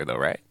really matter, though,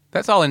 right?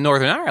 That's all in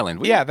Northern Ireland.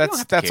 We don't have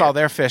to that's care. all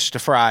their fish to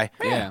fry.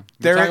 Yeah.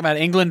 They're- We're talking about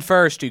England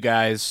first, you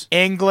guys.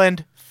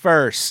 England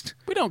first.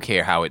 We don't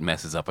care how it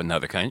messes up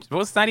another country.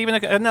 Well, it's not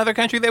even another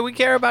country that we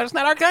care about. It's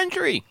not our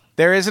country.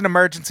 There is an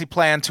emergency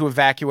plan to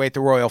evacuate the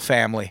royal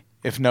family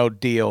if a no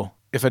deal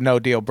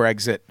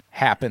Brexit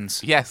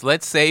happens. Yes,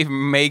 let's save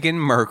Meghan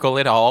Merkel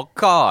at all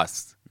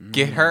costs.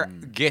 Get her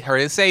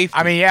to safety.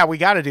 I mean, yeah, we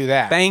got to do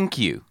that. Thank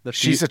you.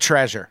 She's a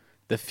treasure.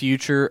 The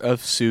Future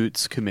of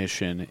Suits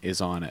Commission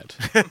is on it.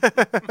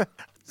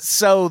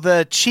 So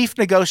the chief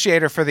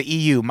negotiator for the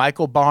EU,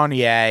 Michael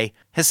Barnier,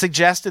 has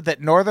suggested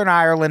that Northern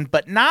Ireland,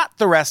 but not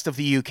the rest of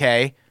the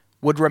UK,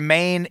 would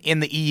remain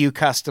in the EU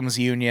customs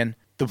union.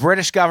 The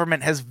British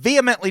government has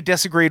vehemently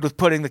disagreed with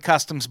putting the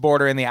customs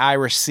border in the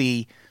Irish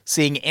Sea,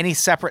 seeing any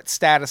separate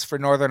status for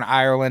Northern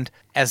Ireland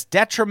as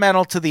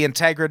detrimental to the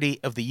integrity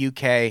of the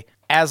UK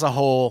as a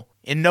whole.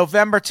 In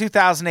November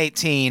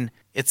 2018,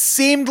 it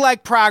seemed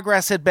like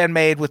progress had been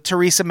made with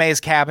Theresa May's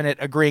cabinet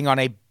agreeing on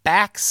a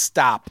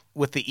backstop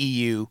with the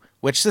EU,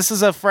 which this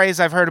is a phrase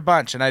I've heard a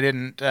bunch, and I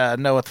didn't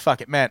know what the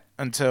fuck it meant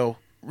until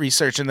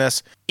researching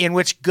this, in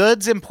which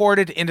goods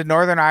imported into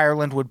Northern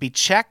Ireland would be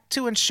checked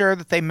to ensure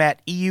that they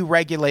met EU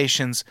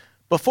regulations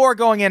before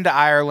going into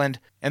Ireland,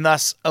 and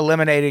thus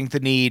eliminating the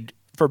need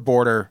for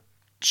border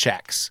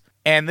checks.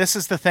 And this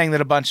is the thing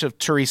that a bunch of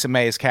Theresa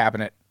May's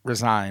cabinet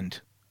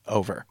resigned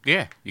over.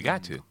 Yeah, you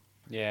got to.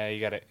 Yeah, you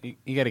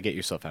gotta get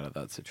yourself out of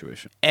that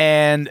situation.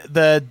 And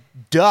the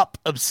DUP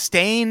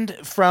abstained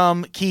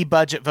from key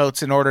budget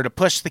votes in order to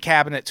push the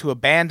cabinet to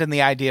abandon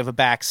the idea of a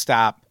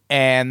backstop,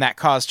 and that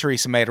caused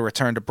Theresa May to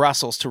return to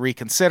Brussels to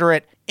reconsider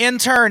it. In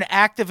turn,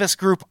 activist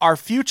group Our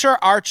Future,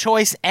 Our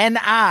Choice,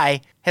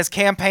 NI has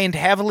campaigned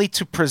heavily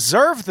to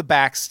preserve the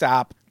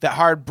backstop that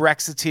hard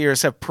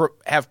Brexiteers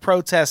have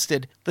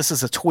protested. This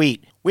is a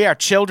tweet. "We are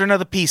children of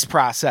the peace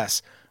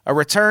process. A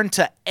return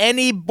to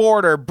any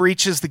border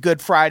breaches the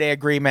Good Friday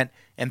Agreement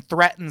and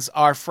threatens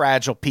our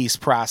fragile peace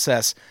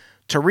process.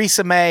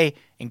 Theresa May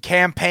and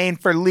Campaign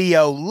for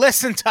Leo,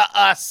 listen to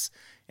us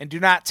and do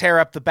not tear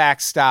up the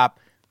backstop,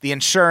 the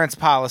insurance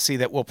policy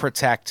that will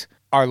protect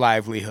our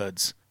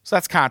livelihoods." So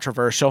that's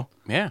controversial.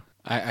 Yeah.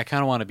 I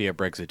kind of want to be a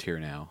Brexiteer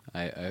now.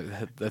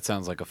 That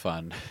sounds like a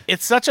fun,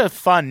 It's such a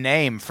fun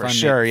name for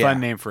sure. fun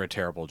name for a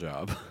terrible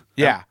job.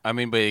 Yeah. I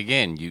mean, but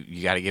again,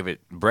 you got to give it.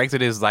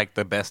 Brexit is like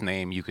the best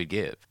name you could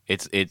give.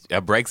 It's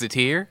a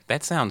Brexiteer.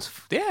 That sounds.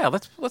 Yeah,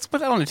 let's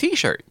put that on a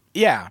T-shirt.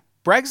 Yeah.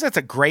 Brexit's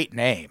a great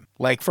name.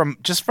 Like from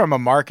a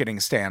marketing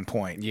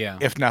standpoint. Yeah.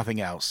 If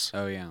nothing else.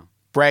 Oh yeah.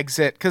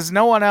 Brexit, because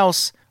no one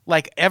else,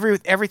 like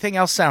everything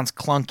else sounds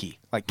clunky.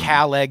 Like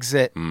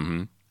Calexit.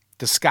 Mm-hmm.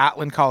 Does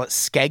Scotland call it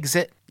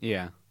Skegsit?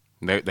 Yeah.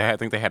 I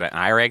think they had an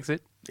Ire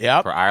exit.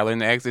 Yep. For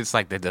Ireland exit, it's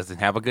like that doesn't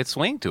have a good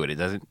swing to it. It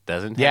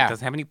doesn't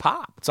have any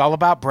pop. It's all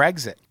about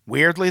Brexit.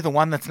 Weirdly, the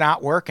one that's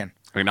not working.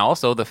 And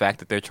also the fact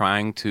that they're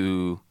trying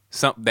to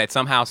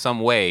somehow, some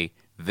way,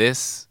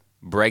 this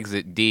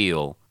Brexit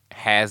deal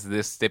has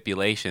this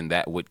stipulation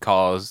that would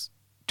cause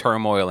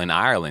turmoil in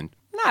Ireland.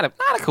 Not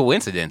a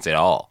coincidence at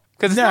all.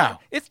 Because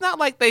it's not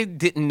like they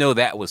didn't know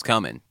that was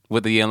coming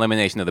with the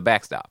elimination of the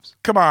backstops.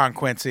 Come on,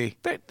 Quincy.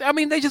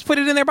 They just put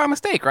it in there by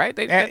mistake, right?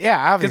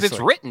 Yeah, obviously. Because it's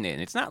written in.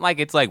 It's not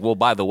like it's like, well,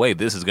 by the way,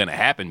 this is going to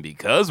happen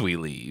because we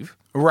leave.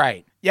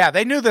 Right. Yeah,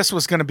 they knew this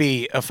was going to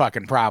be a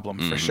fucking problem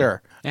for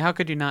sure. Yeah, how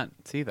could you not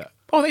see that?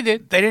 Oh, they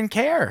did. They didn't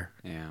care.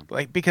 Yeah.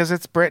 Like, because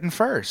it's Britain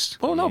first.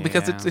 Well, no,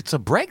 because Yeah. it's a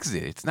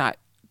Brexit. It's not.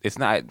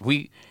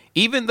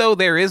 Even though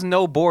there is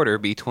no border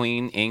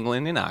between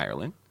England and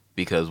Ireland,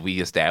 because we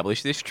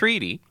established this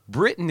treaty,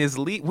 Britain is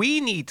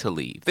we need to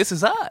leave. This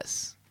is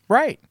us.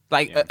 Right.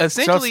 Like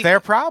essentially, So it's their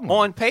problem.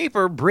 On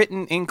paper,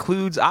 Britain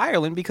includes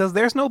Ireland because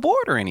there's no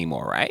border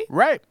anymore, right?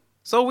 Right.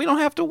 So we don't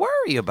have to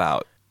worry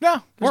about.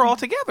 No. We're all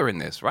together in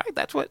this, right?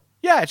 That's what.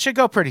 Yeah, it should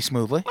go pretty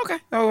smoothly. Okay.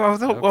 Okay.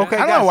 I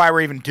don't know why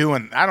we're even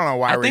doing. I don't know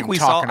why we're even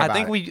talking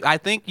about it. I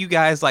think you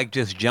guys like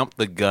just jumped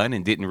the gun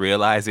and didn't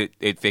realize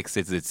it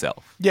fixes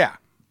itself. Yeah.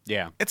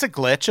 Yeah. It's a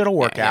glitch. It'll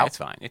work Yeah, out. it's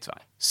fine. It's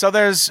fine. So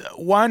there's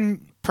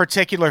one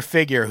particular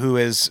figure who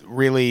is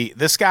really,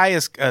 this guy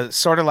is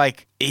sort of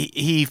like,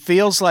 he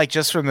feels like,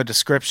 just from the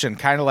description,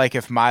 kind of like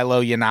if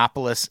Milo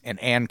Yiannopoulos and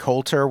Ann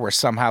Coulter were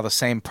somehow the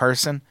same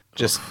person,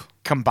 just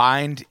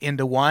combined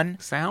into one.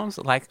 Sounds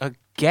like a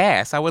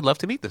gas. I would love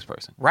to meet this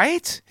person.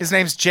 Right? His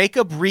name's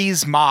Jacob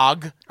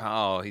Rees-Mogg,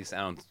 Oh, he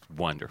sounds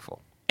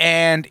wonderful.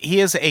 and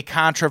he is a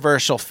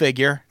controversial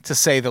figure, to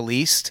say the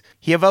least.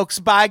 He evokes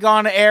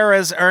bygone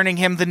eras, earning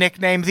him the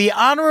nickname the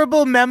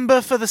Honorable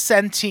Member for the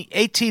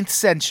 18th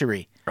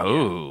Century.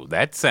 Oh,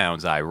 that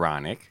sounds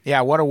ironic.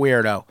 Yeah, what a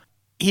weirdo.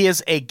 He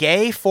is a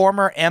gay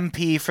former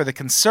MP for the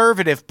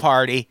Conservative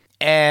Party,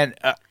 and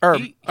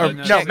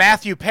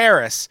Matthew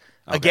Paris,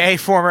 a gay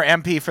former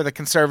MP for the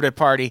Conservative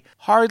Party,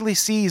 hardly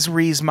sees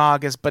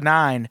Rees-Mogg as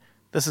benign.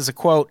 This is a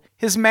quote.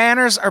 His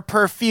manners are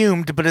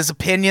perfumed, but his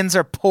opinions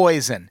are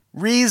poison.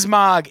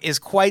 Rees-Mogg is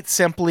quite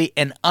simply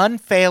an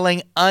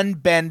unfailing,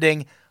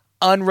 unbending,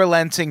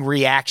 unrelenting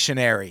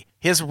reactionary.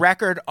 His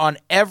record on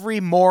every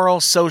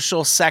moral,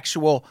 social,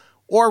 sexual,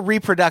 or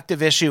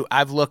reproductive issue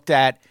I've looked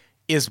at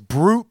is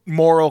brute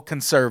moral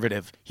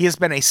conservative. He has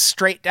been a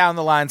straight down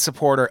the line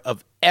supporter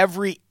of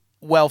every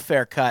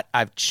welfare cut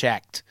I've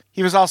checked.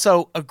 He was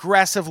also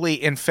aggressively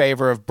in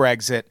favor of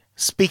Brexit.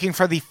 Speaking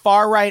for the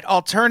far-right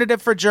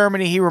Alternative for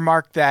Germany, he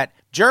remarked that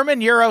German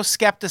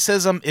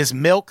Euroscepticism is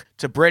milk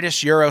to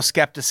British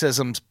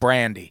Euroscepticism's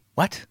brandy.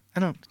 What?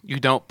 You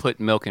don't put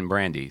milk in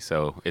brandy,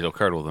 so it'll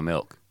curdle the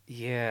milk.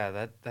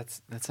 Yeah,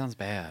 that sounds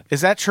bad.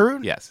 Is that true?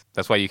 Yes,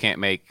 that's why you can't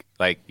make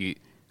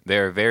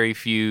there are very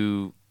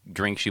few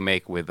drinks you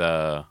make with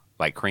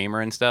like creamer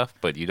and stuff,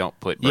 but you don't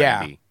put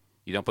brandy.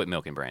 You don't put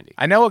milk in brandy.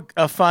 I know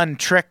a fun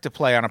trick to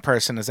play on a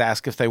person is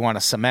ask if they want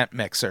a cement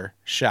mixer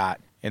shot,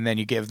 and then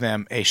you give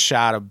them a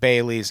shot of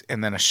Bailey's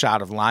and then a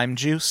shot of lime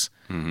juice.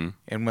 Mm-hmm.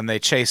 And when they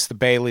chase the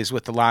Bailey's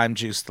with the lime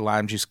juice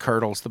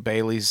curdles the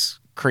Bailey's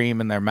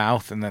cream in their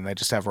mouth, and then they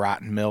just have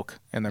rotten milk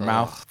in their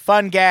mouth.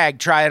 Fun gag.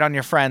 Try it on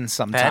your friends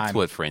sometime. That's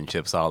what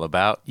friendship's all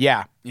about.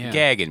 Yeah.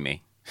 Gagging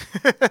me.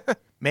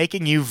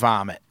 Making you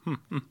vomit.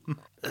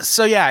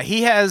 So yeah,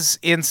 he has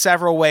in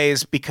several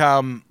ways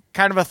become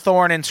kind of a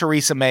thorn in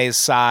Theresa May's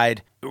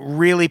side,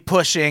 really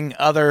pushing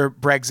other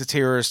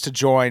Brexiteers to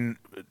join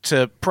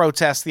to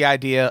protest the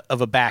idea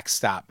of a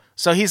backstop.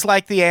 So he's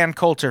like the Ann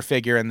Coulter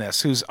figure in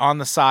this, who's on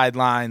the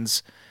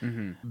sidelines,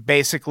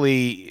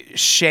 basically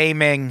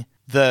shaming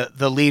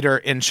the leader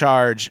in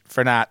charge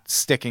for not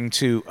sticking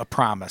to a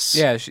promise.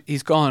 Yeah,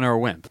 he's calling her a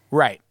wimp.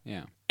 Right.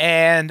 Yeah.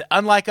 And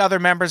unlike other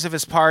members of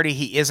his party,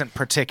 he isn't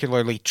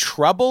particularly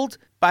troubled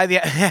by the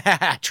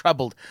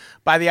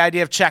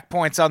idea of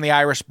checkpoints on the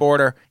Irish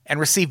border,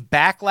 and received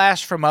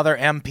backlash from other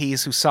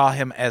MPs who saw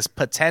him as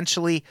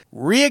potentially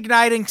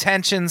reigniting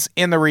tensions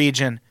in the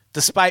region.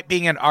 Despite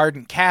being an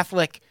ardent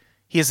Catholic,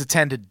 he has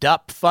attended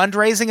DUP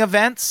fundraising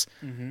events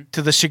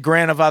to the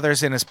chagrin of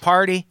others in his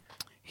party.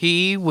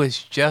 He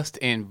was just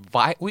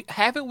invited.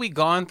 Haven't we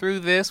gone through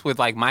this with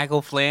like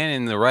Michael Flynn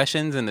and the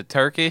Russians and the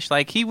Turkish?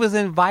 Like he was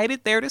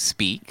invited there to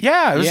speak.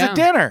 Yeah, it was a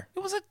dinner. It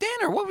was a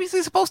dinner. What was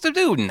he supposed to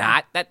do?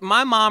 Not that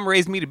my mom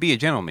raised me to be a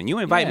gentleman. You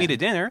invite me to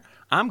dinner,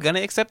 I'm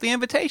gonna accept the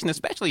invitation,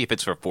 especially if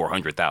it's for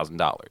 $400,000.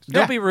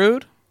 Don't be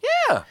rude.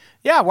 Yeah.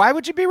 Yeah, why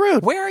would you be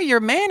rude? Where are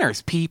your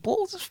manners, people?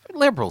 It's for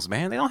liberals,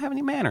 man. They don't have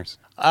any manners.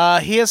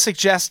 He has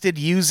suggested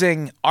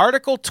using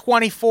Article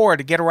 24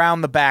 to get around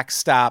the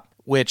backstop,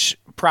 which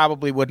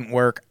probably wouldn't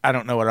work. I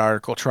don't know what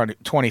Article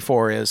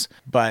 24 is,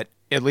 but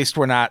at least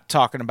we're not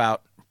talking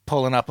about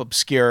pulling up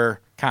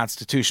obscure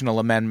constitutional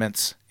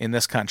amendments in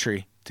this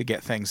country to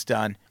get things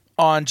done.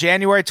 On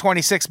January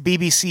 26,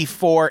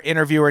 BBC4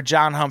 interviewer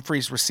John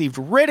Humphreys received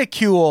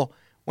ridicule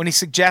when he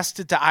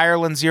suggested to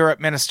Ireland's Europe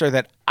minister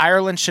that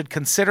Ireland should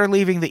consider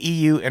leaving the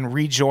EU and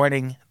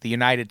rejoining the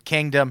United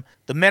Kingdom.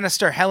 The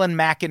minister, Helen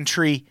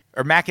McEntee,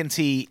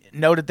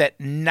 noted that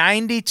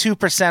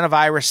 92% of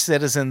Irish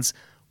citizens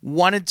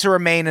wanted to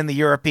remain in the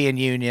European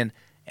Union,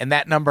 and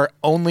that number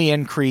only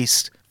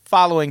increased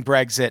following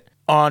Brexit.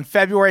 On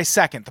February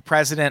 2nd, the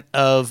president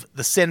of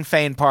the Sinn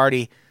Féin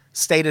party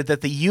stated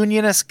that the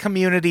unionist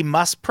community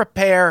must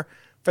prepare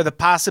for the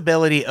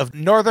possibility of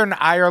Northern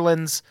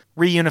Ireland's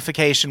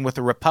reunification with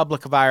the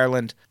Republic of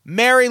Ireland.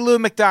 Mary Lou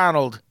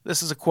MacDonald,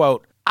 this is a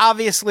quote,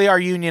 "Obviously, our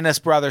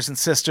unionist brothers and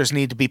sisters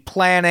need to be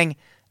planning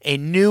a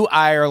new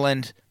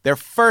Ireland. Their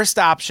first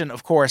option,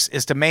 of course,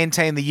 is to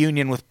maintain the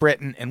union with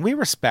Britain, and we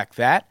respect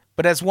that.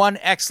 But as one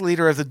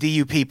ex-leader of the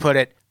DUP put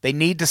it, they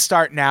need to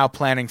start now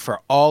planning for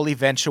all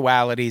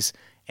eventualities,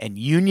 and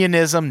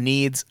unionism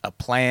needs a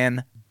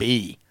plan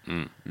B."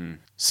 Mm-hmm.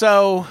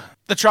 So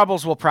the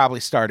troubles will probably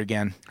start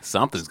again.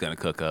 Something's going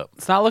to cook up.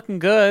 It's not looking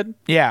good.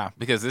 Yeah.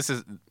 Because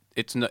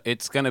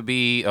it's going to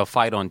be a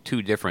fight on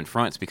two different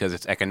fronts because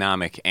it's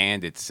economic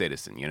and it's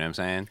citizen. You know what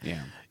I'm saying?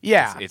 Yeah.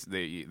 Yeah.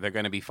 They're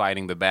going to be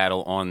fighting the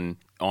battle on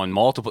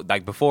multiple.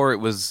 Like before, it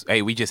was,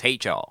 hey, we just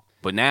hate y'all.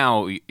 But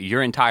now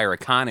your entire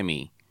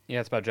economy, Yeah,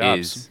 it's about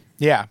jobs.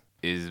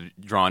 is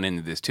drawn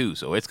into this too.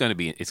 So it's going to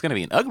be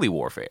an ugly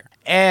warfare.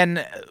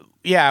 And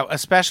yeah,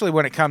 especially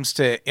when it comes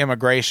to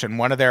immigration,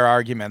 one of their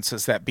arguments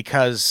is that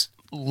because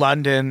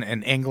London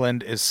and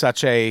England is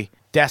such a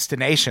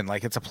destination,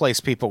 like it's a place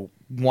people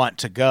want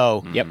to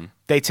go,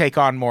 they take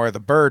on more of the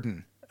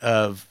burden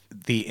of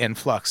the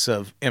influx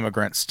of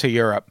immigrants to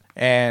Europe.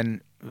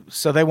 And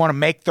so they want to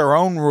make their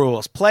own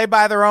rules, play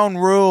by their own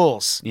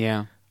rules.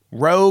 Yeah.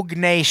 Rogue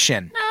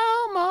nation.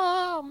 No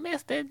more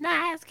Mr.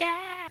 Nice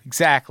Guy.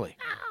 Exactly.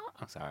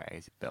 I'm sorry,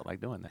 I felt like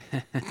doing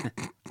that.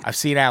 I've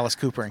seen Alice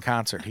Cooper in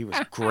concert. He was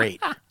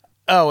great.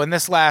 Oh, and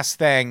this last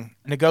thing,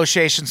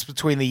 negotiations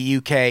between the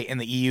UK and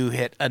the EU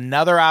hit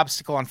another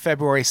obstacle on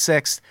February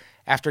 6th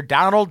after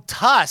Donald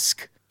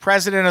Tusk,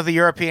 president of the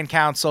European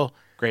Council,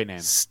 Great name.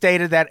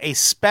 stated that a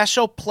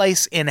special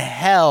place in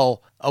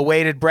hell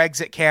awaited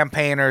Brexit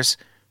campaigners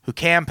who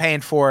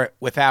campaigned for it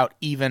without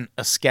even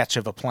a sketch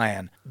of a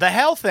plan. The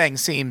hell thing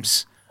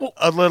seems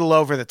a little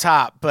over the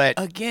top, but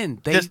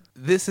Again,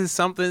 this is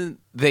something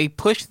they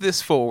pushed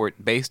this forward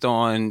based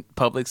on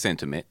public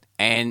sentiment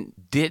and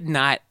did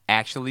not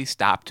actually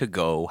stop to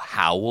go,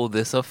 how will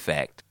this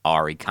affect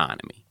our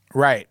economy?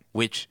 right.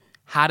 Which,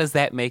 how does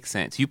that make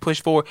sense? You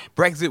push forward,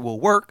 Brexit will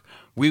work.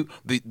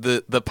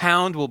 The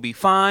pound will be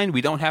fine.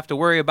 We don't have to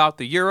worry about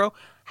the euro.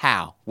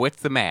 How? What's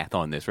the math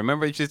on this?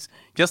 Remember, it's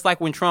just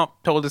like when Trump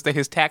told us that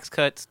his tax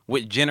cuts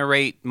would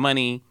generate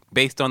money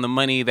based on the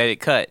money that it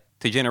cut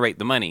to generate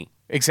the money.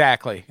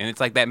 Exactly. And it's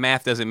like that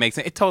math doesn't make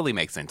sense. It totally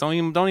makes sense. Don't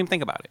even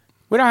think about it.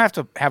 We don't have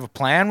to have a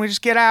plan. We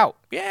just get out.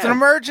 Yeah. It's an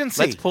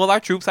emergency. Let's pull our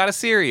troops out of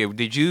Syria.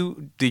 Did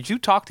you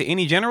talk to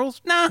any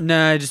generals? Nah.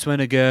 No, I just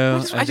want to go.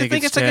 I just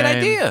think it's a good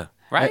idea,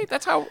 right?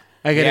 That's how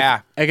I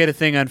got a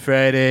thing on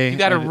Friday. you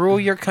got to rule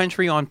your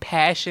country on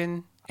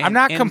passion. And I'm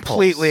not impulse.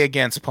 completely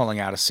against pulling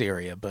out of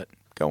Syria, but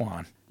go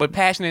on. But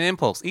passion and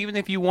impulse. Even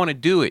if you want to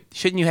do it,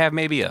 shouldn't you have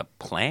maybe a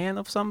plan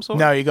of some sort?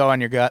 No, you go on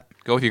your gut.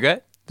 Go with your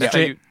gut. That's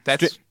Yeah. how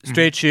that's.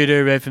 Straight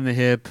shooter right from the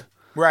hip.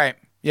 Right.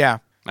 Yeah.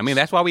 I mean,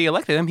 that's why we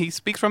elected him. He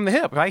speaks from the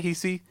hip, right?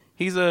 He's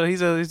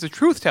a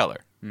truth teller.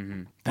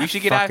 Mm-hmm. We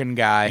should get fucking out.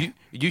 guy.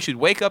 You should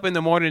wake up in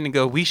the morning and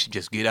go, we should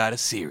just get out of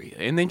Syria,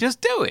 and then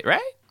just do it,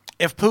 right?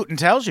 If Putin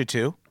tells you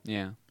to.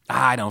 Yeah.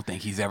 I don't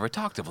think he's ever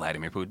talked to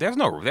Vladimir Putin.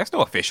 There's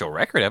no official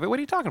record of it. What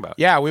are you talking about?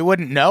 Yeah, we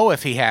wouldn't know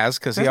if he has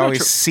because he There's no always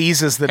tr-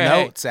 seizes the Hey.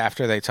 notes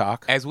after they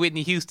talk. As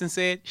Whitney Houston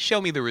said,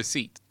 show me the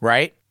receipt.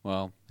 Right?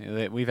 Well,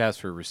 we've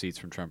asked for receipts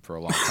from Trump for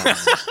a long time.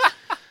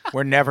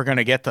 We're never going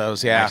to get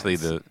those. Yeah. Actually,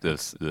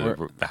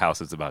 the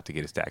House is about to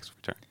get its tax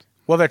returns.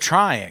 Well, they're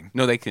trying.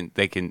 No, they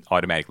can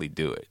automatically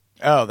do it.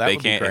 Oh, that They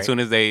would can't be great. as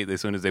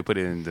soon as they put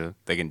it in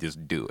they can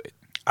just do it.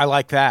 I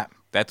like that.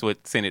 That's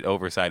what Senate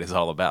oversight is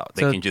all about.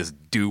 They So- can just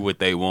do what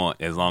they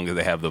want as long as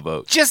they have the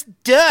vote. Just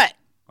do it.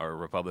 Or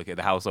Republican,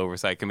 the House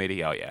Oversight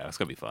Committee. Oh yeah, it's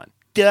gonna be fun.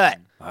 Do it.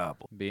 Oh,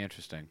 boy. Be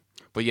interesting.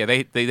 But yeah,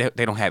 they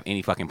don't have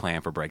any fucking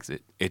plan for Brexit.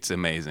 It's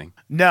amazing.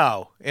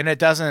 No. And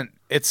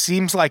it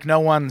seems like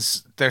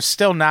they're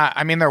still not,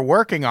 I mean, they're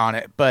working on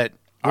it, but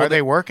are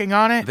they working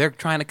on it? They're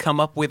trying to come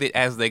up with it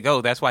as they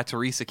go. That's why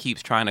Teresa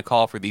keeps trying to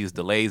call for these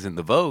delays in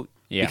the vote.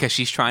 Yeah. Because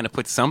she's trying to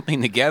put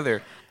something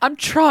together. I'm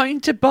trying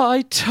to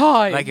buy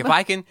time. Like if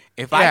I can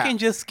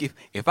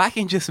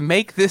just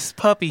make this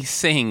puppy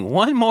sing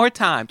one more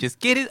time, just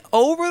get it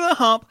over the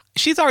hump.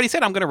 She's already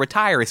said I'm going to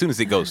retire as soon as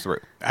it goes through.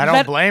 I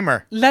don't blame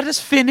her. Let us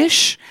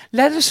finish.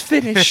 Let us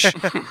finish.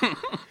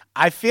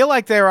 I feel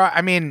like there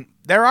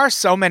are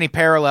so many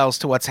parallels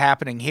to what's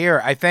happening here.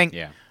 I think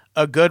Yeah.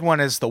 a good one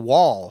is The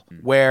Wall,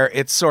 where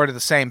it's sort of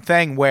the same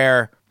thing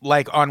where,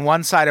 like, on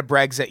one side of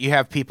Brexit, you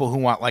have people who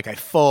want, like, a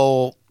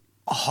full,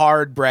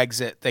 hard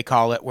Brexit, they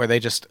call it, where they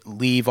just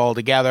leave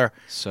altogether.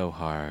 So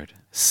hard.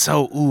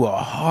 So, a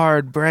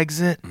hard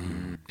Brexit?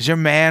 Is your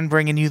man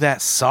bringing you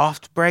that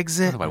soft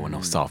Brexit? Nobody want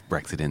no soft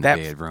Brexit in That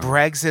the bedroom.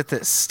 Brexit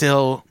that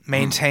still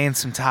maintains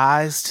some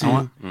ties to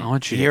I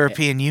want the you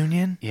European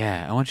Union?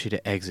 Yeah, I want you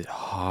to exit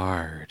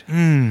hard.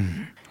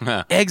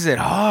 Exit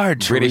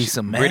hard,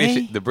 Theresa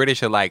May. The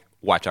British are like,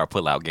 watch our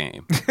pull-out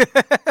game.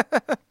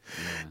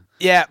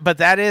 Yeah, but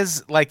that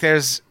is like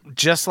there's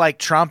just like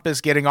Trump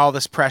is getting all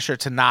this pressure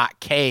to not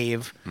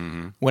cave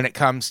when it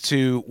comes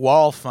to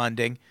wall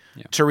funding.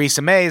 Yeah.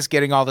 Theresa May is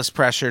getting all this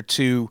pressure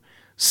to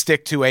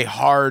stick to a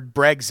hard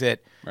Brexit.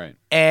 Right.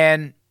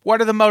 And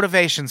what are the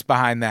motivations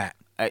behind that?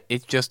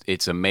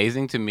 It's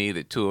amazing to me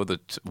that two of the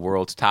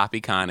world's top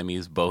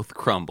economies both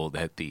crumbled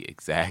at the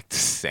exact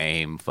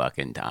same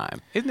fucking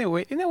time. Isn't it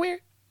weird?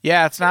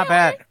 Yeah, it's not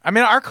bad. I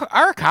mean,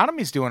 our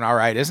economy's doing all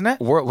right, isn't it?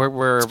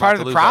 We're It's about part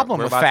to of the lose problem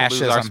we're with about to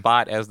lose our fascism.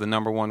 spot as the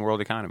number one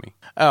world economy.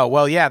 Oh,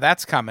 well, yeah,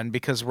 that's coming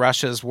because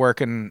Russia's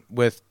working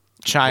with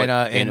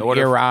China But and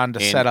Iran to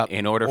set up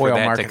in order oil for that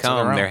to markets of their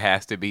come, own. there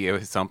has to be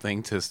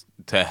something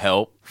to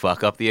help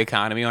fuck up the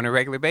economy on a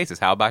regular basis.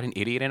 How about an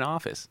idiot in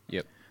office?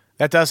 Yep.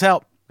 That does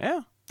help.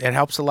 Yeah. It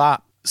helps a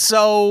lot.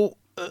 So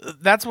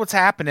that's what's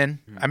happening.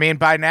 I mean,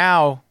 by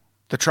now,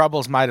 the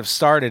troubles might have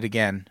started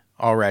again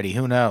already.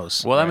 Who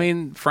knows? Well, I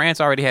mean,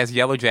 France already has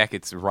yellow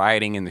jackets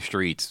rioting in the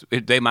streets.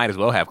 They might as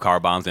well have car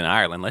bombs in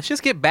Ireland. Let's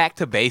just get back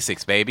to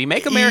basics, baby.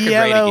 Make America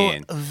Yellow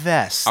great again.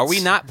 vests. Are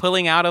we not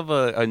pulling out of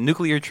a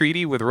nuclear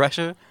treaty with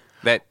Russia?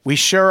 That We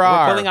sure we're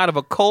are. pulling out of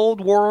a Cold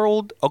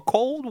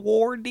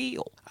War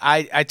deal.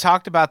 I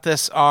talked about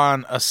this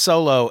on a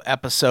solo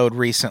episode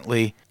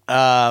recently.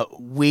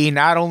 We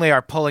not only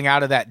are pulling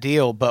out of that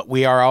deal, but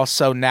we are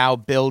also now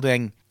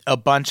building a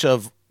bunch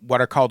of what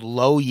are called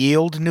low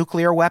yield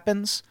nuclear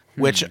weapons,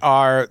 which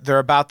are they're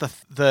about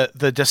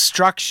the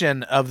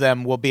destruction of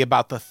them will be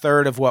about the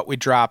third of what we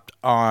dropped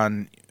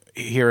on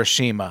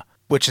Hiroshima,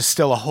 which is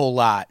still a whole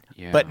lot.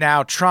 Yeah. But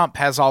now Trump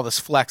has all this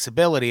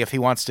flexibility. If he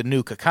wants to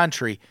nuke a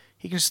country,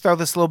 he can just throw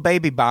this little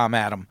baby bomb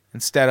at him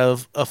instead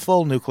of a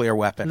full nuclear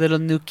weapon. Little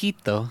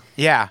Nukito.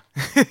 Yeah.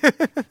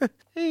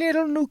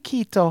 Little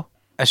Nukito.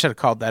 I should have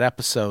called that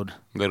episode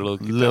Little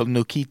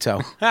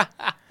Nukito.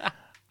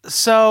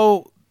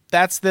 So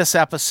that's this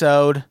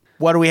episode.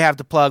 What do we have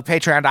to plug?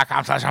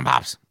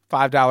 Patreon.com/unpops.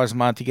 $5 a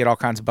month. You get all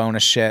kinds of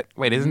bonus shit.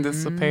 Wait, isn't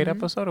this a paid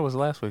episode or was it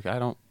last week? I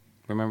don't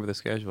remember the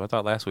schedule. I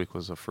thought last week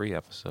was a free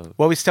episode.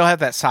 Well, we still have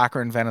that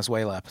soccer in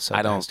Venezuela episode.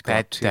 I that has don't. to go up,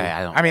 That too.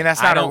 I don't. I mean, that's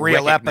I not a don't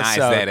real recognize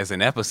episode. that as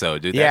an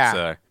episode, dude.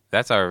 Yeah.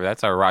 That's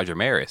our Roger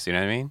Maris. You know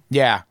what I mean?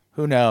 Yeah.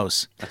 Who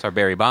knows? That's our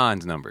Barry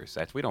Bonds numbers.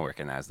 We don't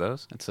recognize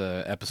those. That's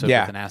a episode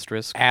Yeah. with an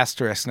asterisk.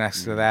 Asterisk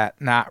next to that.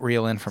 Not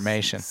real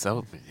information.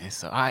 So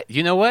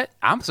you know what?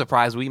 I'm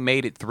surprised we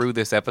made it through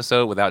this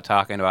episode without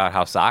talking about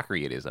how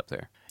soccery it is up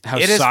there. How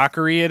It is-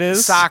 soccery it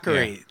is.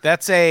 Soccery.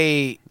 That's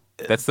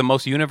That's the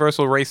most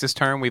universal racist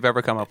term we've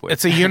ever come up with.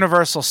 it's a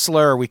universal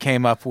slur we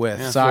came up with.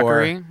 for,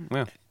 Soccery.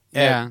 Yeah.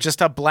 Yeah.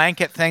 just a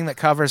blanket thing that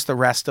covers the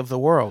rest of the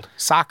world.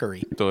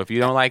 Soccery. So if you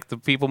don't like the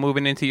people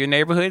moving into your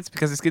neighborhoods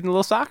because it's getting a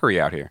little soccery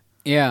out here.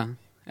 Yeah.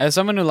 As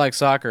someone who likes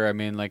soccer, I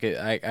mean, like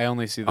I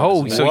only see. That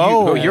Oh, as so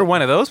Whoa. you're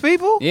one of those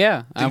people?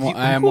 yeah.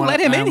 Who let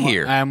him in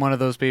here? I am one of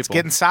those people.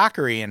 Getting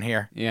soccery in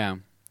here. Yeah.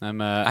 I'm.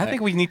 I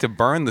think we need to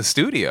burn the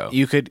studio.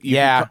 you could.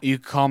 Yeah. You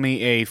could call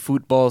me a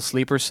football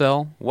sleeper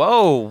cell.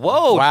 Whoa.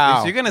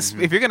 Wow.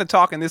 If you're gonna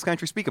talk in this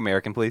country, speak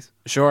American, please.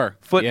 Sure.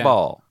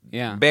 Football.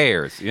 Yeah.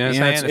 Bears. You know what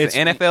Yeah, I'm saying? It's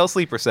an NFL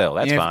sleeper cell.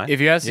 That's Yeah, fine.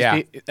 If you ask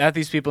Yeah.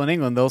 these people in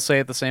England, they'll say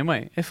it the same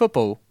way. A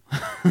football.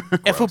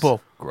 And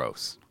football.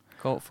 Gross.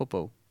 Call it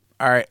football.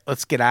 All right,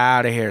 let's get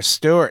out of here.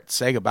 Stuart,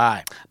 say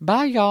goodbye.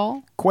 Bye,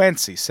 y'all.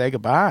 Quincy, say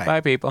goodbye.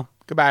 Bye, people.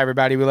 Goodbye,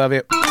 everybody. We love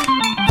you.